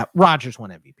team. Yeah, Rodgers won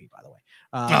MVP, by the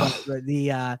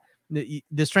way.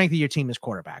 The strength of your team is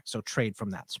quarterback, so trade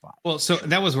from that spot. Well, so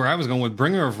that was where I was going with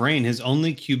Bringer of Rain. His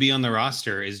only QB on the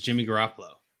roster is Jimmy Garoppolo.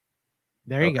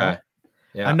 There you go.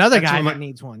 Yeah. Another guy that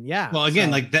needs one. Yeah. Well,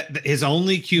 again, like that, his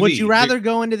only QB. Would you rather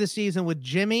go into the season with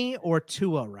Jimmy or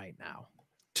Tua right now?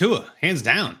 Tua, hands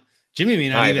down. Jimmy may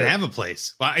not even have a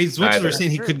place. Well, as much as we're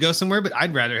saying he could go somewhere, but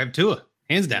I'd rather have Tua,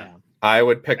 hands down. Yeah. I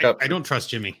would pick up. I don't trust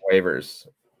Jimmy. Waivers.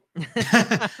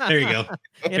 There you go.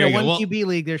 In a one QB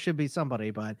league, there should be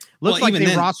somebody, but looks like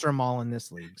they roster them all in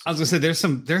this league. So. I was gonna say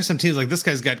there's some teams like this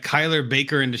guy's got Kyler,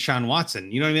 Baker, and Deshaun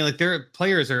Watson. You know what I mean? Like their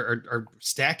players are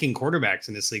stacking quarterbacks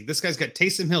in this league. This guy's got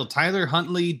Taysom Hill, Tyler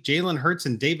Huntley, Jalen Hurts,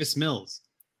 and Davis Mills.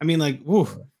 I mean, like, woo.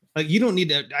 Like you don't need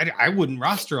to. I wouldn't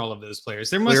roster all of those players.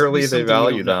 There must clearly be they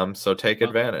value them, so take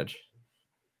advantage.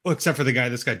 Well, except for the guy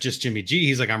that's got just Jimmy G.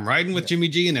 He's like, I'm riding with Jimmy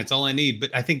G, and that's all I need. But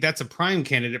I think that's a prime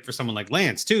candidate for someone like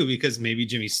Lance too, because maybe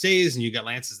Jimmy stays and you got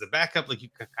Lance as the backup. Like you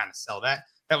could kind of sell that.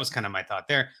 That was kind of my thought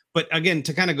there. But again,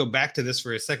 to kind of go back to this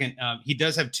for a second, he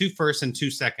does have 2 firsts and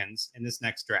 2 seconds in this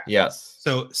next draft. Yes.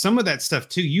 So some of that stuff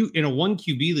too. You in a 1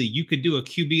 QB league, you could do a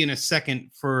QB and a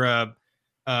second for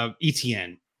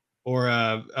ETN. Or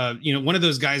one of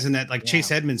those guys in that like Chase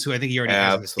Edmonds, who I think he already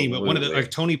has in his team, but one of the like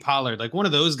Tony Pollard, like one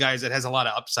of those guys that has a lot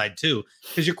of upside too.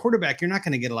 Because your quarterback, you're not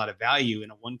going to get a lot of value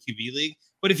in a 1 QB league.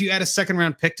 But if you add a second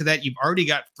round pick to that, you've already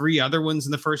got 3 other ones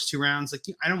in the first 2 rounds. Like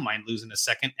I don't mind losing a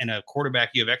second and a quarterback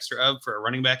you have extra of for a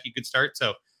running back you could start.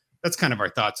 So that's kind of our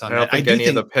thoughts on that. I don't think any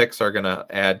of the picks are going to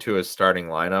add to his starting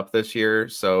lineup this year.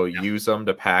 So use them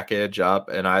to package up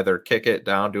and either kick it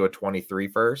down to a 23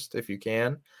 first if you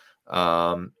can.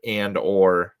 And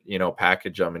or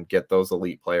package them and get those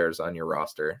elite players on your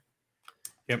roster.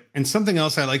 Yep. And something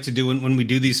else I like to do when we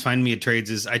do these find me a trades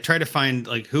is I try to find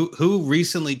like who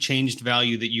recently changed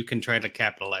value that you can try to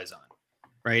capitalize on,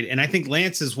 right? And I think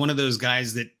Lance is one of those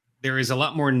guys that there is a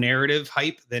lot more narrative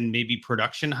hype than maybe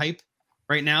production hype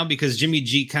right now, because Jimmy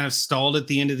G kind of stalled at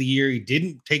the end of the year. He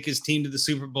didn't take his team to the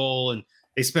Super Bowl, and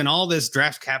they spent all this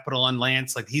draft capital on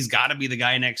Lance. Like he's got to be the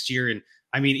guy next year. And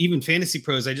I mean, even Fantasy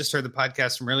Pros, I just heard the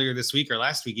podcast from earlier this week or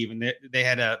last week, even they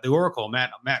had the Oracle,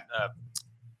 Matt,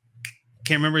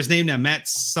 can't remember his name now, Matt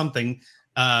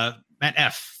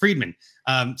F. Friedman.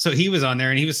 So he was on there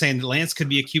and he was saying that Lance could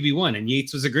be a QB1 and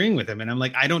Yates was agreeing with him. And I'm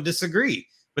like, I don't disagree,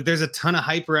 but there's a ton of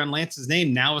hype around Lance's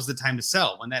name. Now is the time to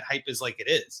sell when that hype is like it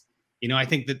is. I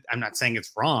think that I'm not saying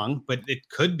it's wrong, but it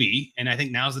could be. And I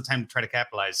think now's the time to try to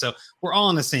capitalize. So we're all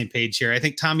on the same page here. I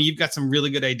think, Tommy, you've got some really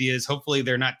good ideas. Hopefully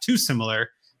they're not too similar,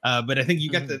 But I think you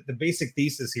got the basic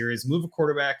thesis here is move a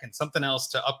quarterback and something else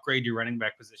to upgrade your running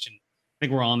back position. I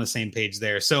think we're all on the same page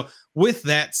there. So with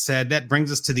that said, that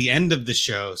brings us to the end of the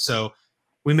show. So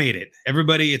we made it.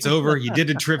 Everybody, it's over. You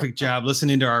did a terrific job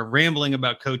listening to our rambling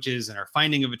about coaches and our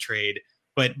finding of a trade.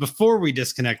 But before we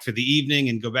disconnect for the evening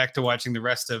and go back to watching the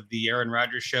rest of the Aaron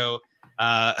Rodgers show,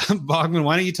 Bogman,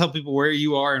 why don't you tell people where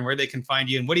you are and where they can find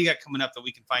you and what do you got coming up that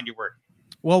we can find your work?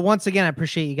 Well, once again, I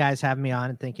appreciate you guys having me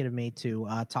on and thinking of me to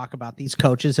talk about these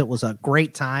coaches. It was a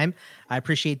great time. I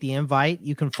appreciate the invite.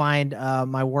 You can find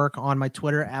my work on my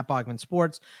Twitter at Bogman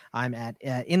Sports. I'm at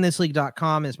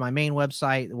inthisleague.com is my main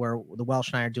website where the Welsh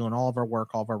and I are doing all of our work,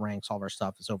 all of our ranks, all of our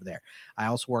stuff is over there. I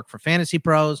also work for Fantasy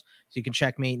Pros, so you can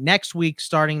check me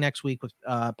starting next week with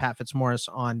Pat Fitzmaurice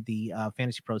on the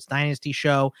Fantasy Pros Dynasty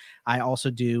show. I also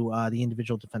do the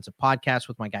individual defensive podcast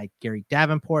with my guy Gary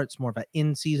Davenport. It's more of an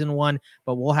in-season one,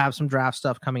 but we'll have some draft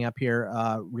stuff coming up here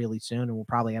really soon, and we'll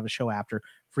probably have a show after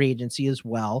free agency as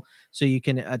well. So you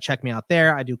can check me out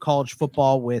there. I do college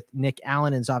football with Nick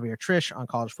Allen and Xavier Trish on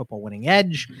College Football Winning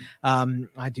Edge.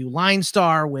 I do Line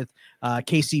Star with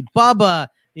Casey Bubba.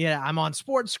 Yeah, I'm on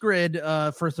Sports Grid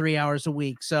for 3 hours a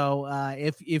week. So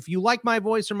if you like my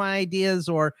voice or my ideas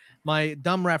or my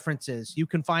dumb references, you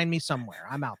can find me somewhere.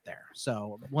 I'm out there.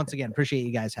 So once again, appreciate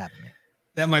you guys having me.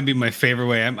 That might be my favorite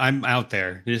way. I'm out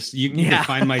there. Just you can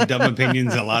find my dumb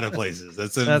opinions in a lot of places.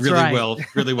 That's really right.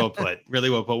 really well put. Really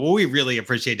well put. Well, we really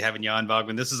appreciate having you on,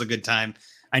 Bogman. This is a good time.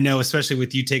 I know, especially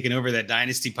with you taking over that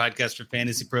Dynasty podcast for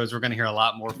Fantasy Pros, we're going to hear a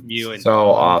lot more from you. And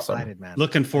so awesome. Excited, man.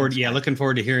 Looking forward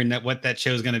to hearing what that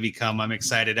show is going to become. I'm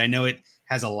excited. I know it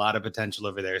has a lot of potential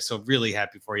over there. So really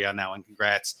happy for you on that one.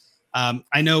 Congrats.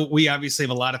 I know we obviously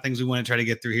have a lot of things we want to try to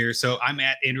get through here. So I'm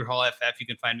at Andrew Hall FF. You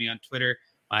can find me on Twitter.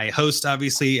 My host,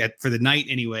 obviously, for the night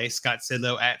anyway, Scott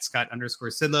Sidlow at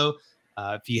Scott_Sidlow.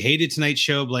 If you hated tonight's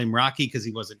show, blame Rocky because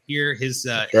he wasn't here. His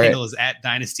handle is at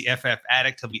Dynasty FF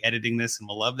Addict. He'll be editing this, and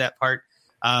we'll love that part.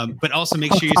 But also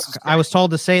make sure you subscribe. I was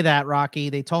told to say that, Rocky.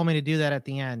 They told me to do that at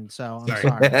the end, so I'm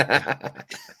sorry.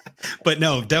 But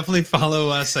no, definitely follow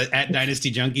us at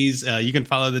Dynasty Junkies. You can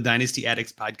follow the Dynasty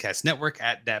Addicts Podcast Network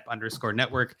at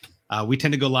DAP_network. We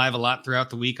tend to go live a lot throughout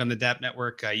the week on the DAP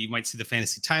network. You might see the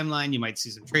fantasy timeline. You might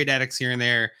see some trade addicts here and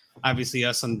there. Obviously,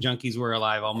 us on Junkies, we're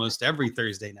live almost every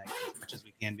Thursday night, as much as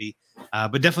we can be.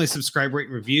 But definitely subscribe, rate,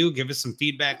 and review. Give us some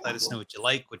feedback. Let us know what you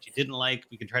like, what you didn't like.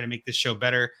 We can try to make this show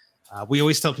better. We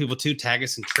always tell people to tag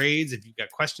us in trades. If you've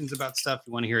got questions about stuff,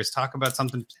 you want to hear us talk about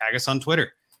something, tag us on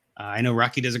Twitter. I know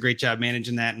Rocky does a great job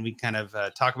managing that, and we kind of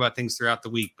talk about things throughout the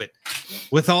week. But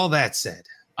with all that said,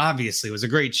 obviously, it was a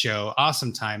great show.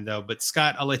 Awesome time, though. But,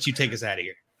 Scott, I'll let you take us out of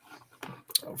here.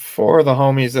 For the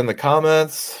homies in the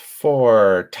comments,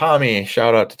 for Tommy,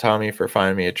 shout out to Tommy for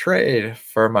finding me a trade.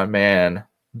 For my man,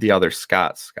 the other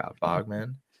Scott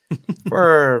Bogman.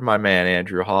 For my man,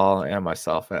 Andrew Hall, and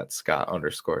myself at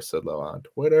Scott_Sidlow on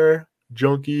Twitter.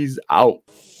 Junkies out.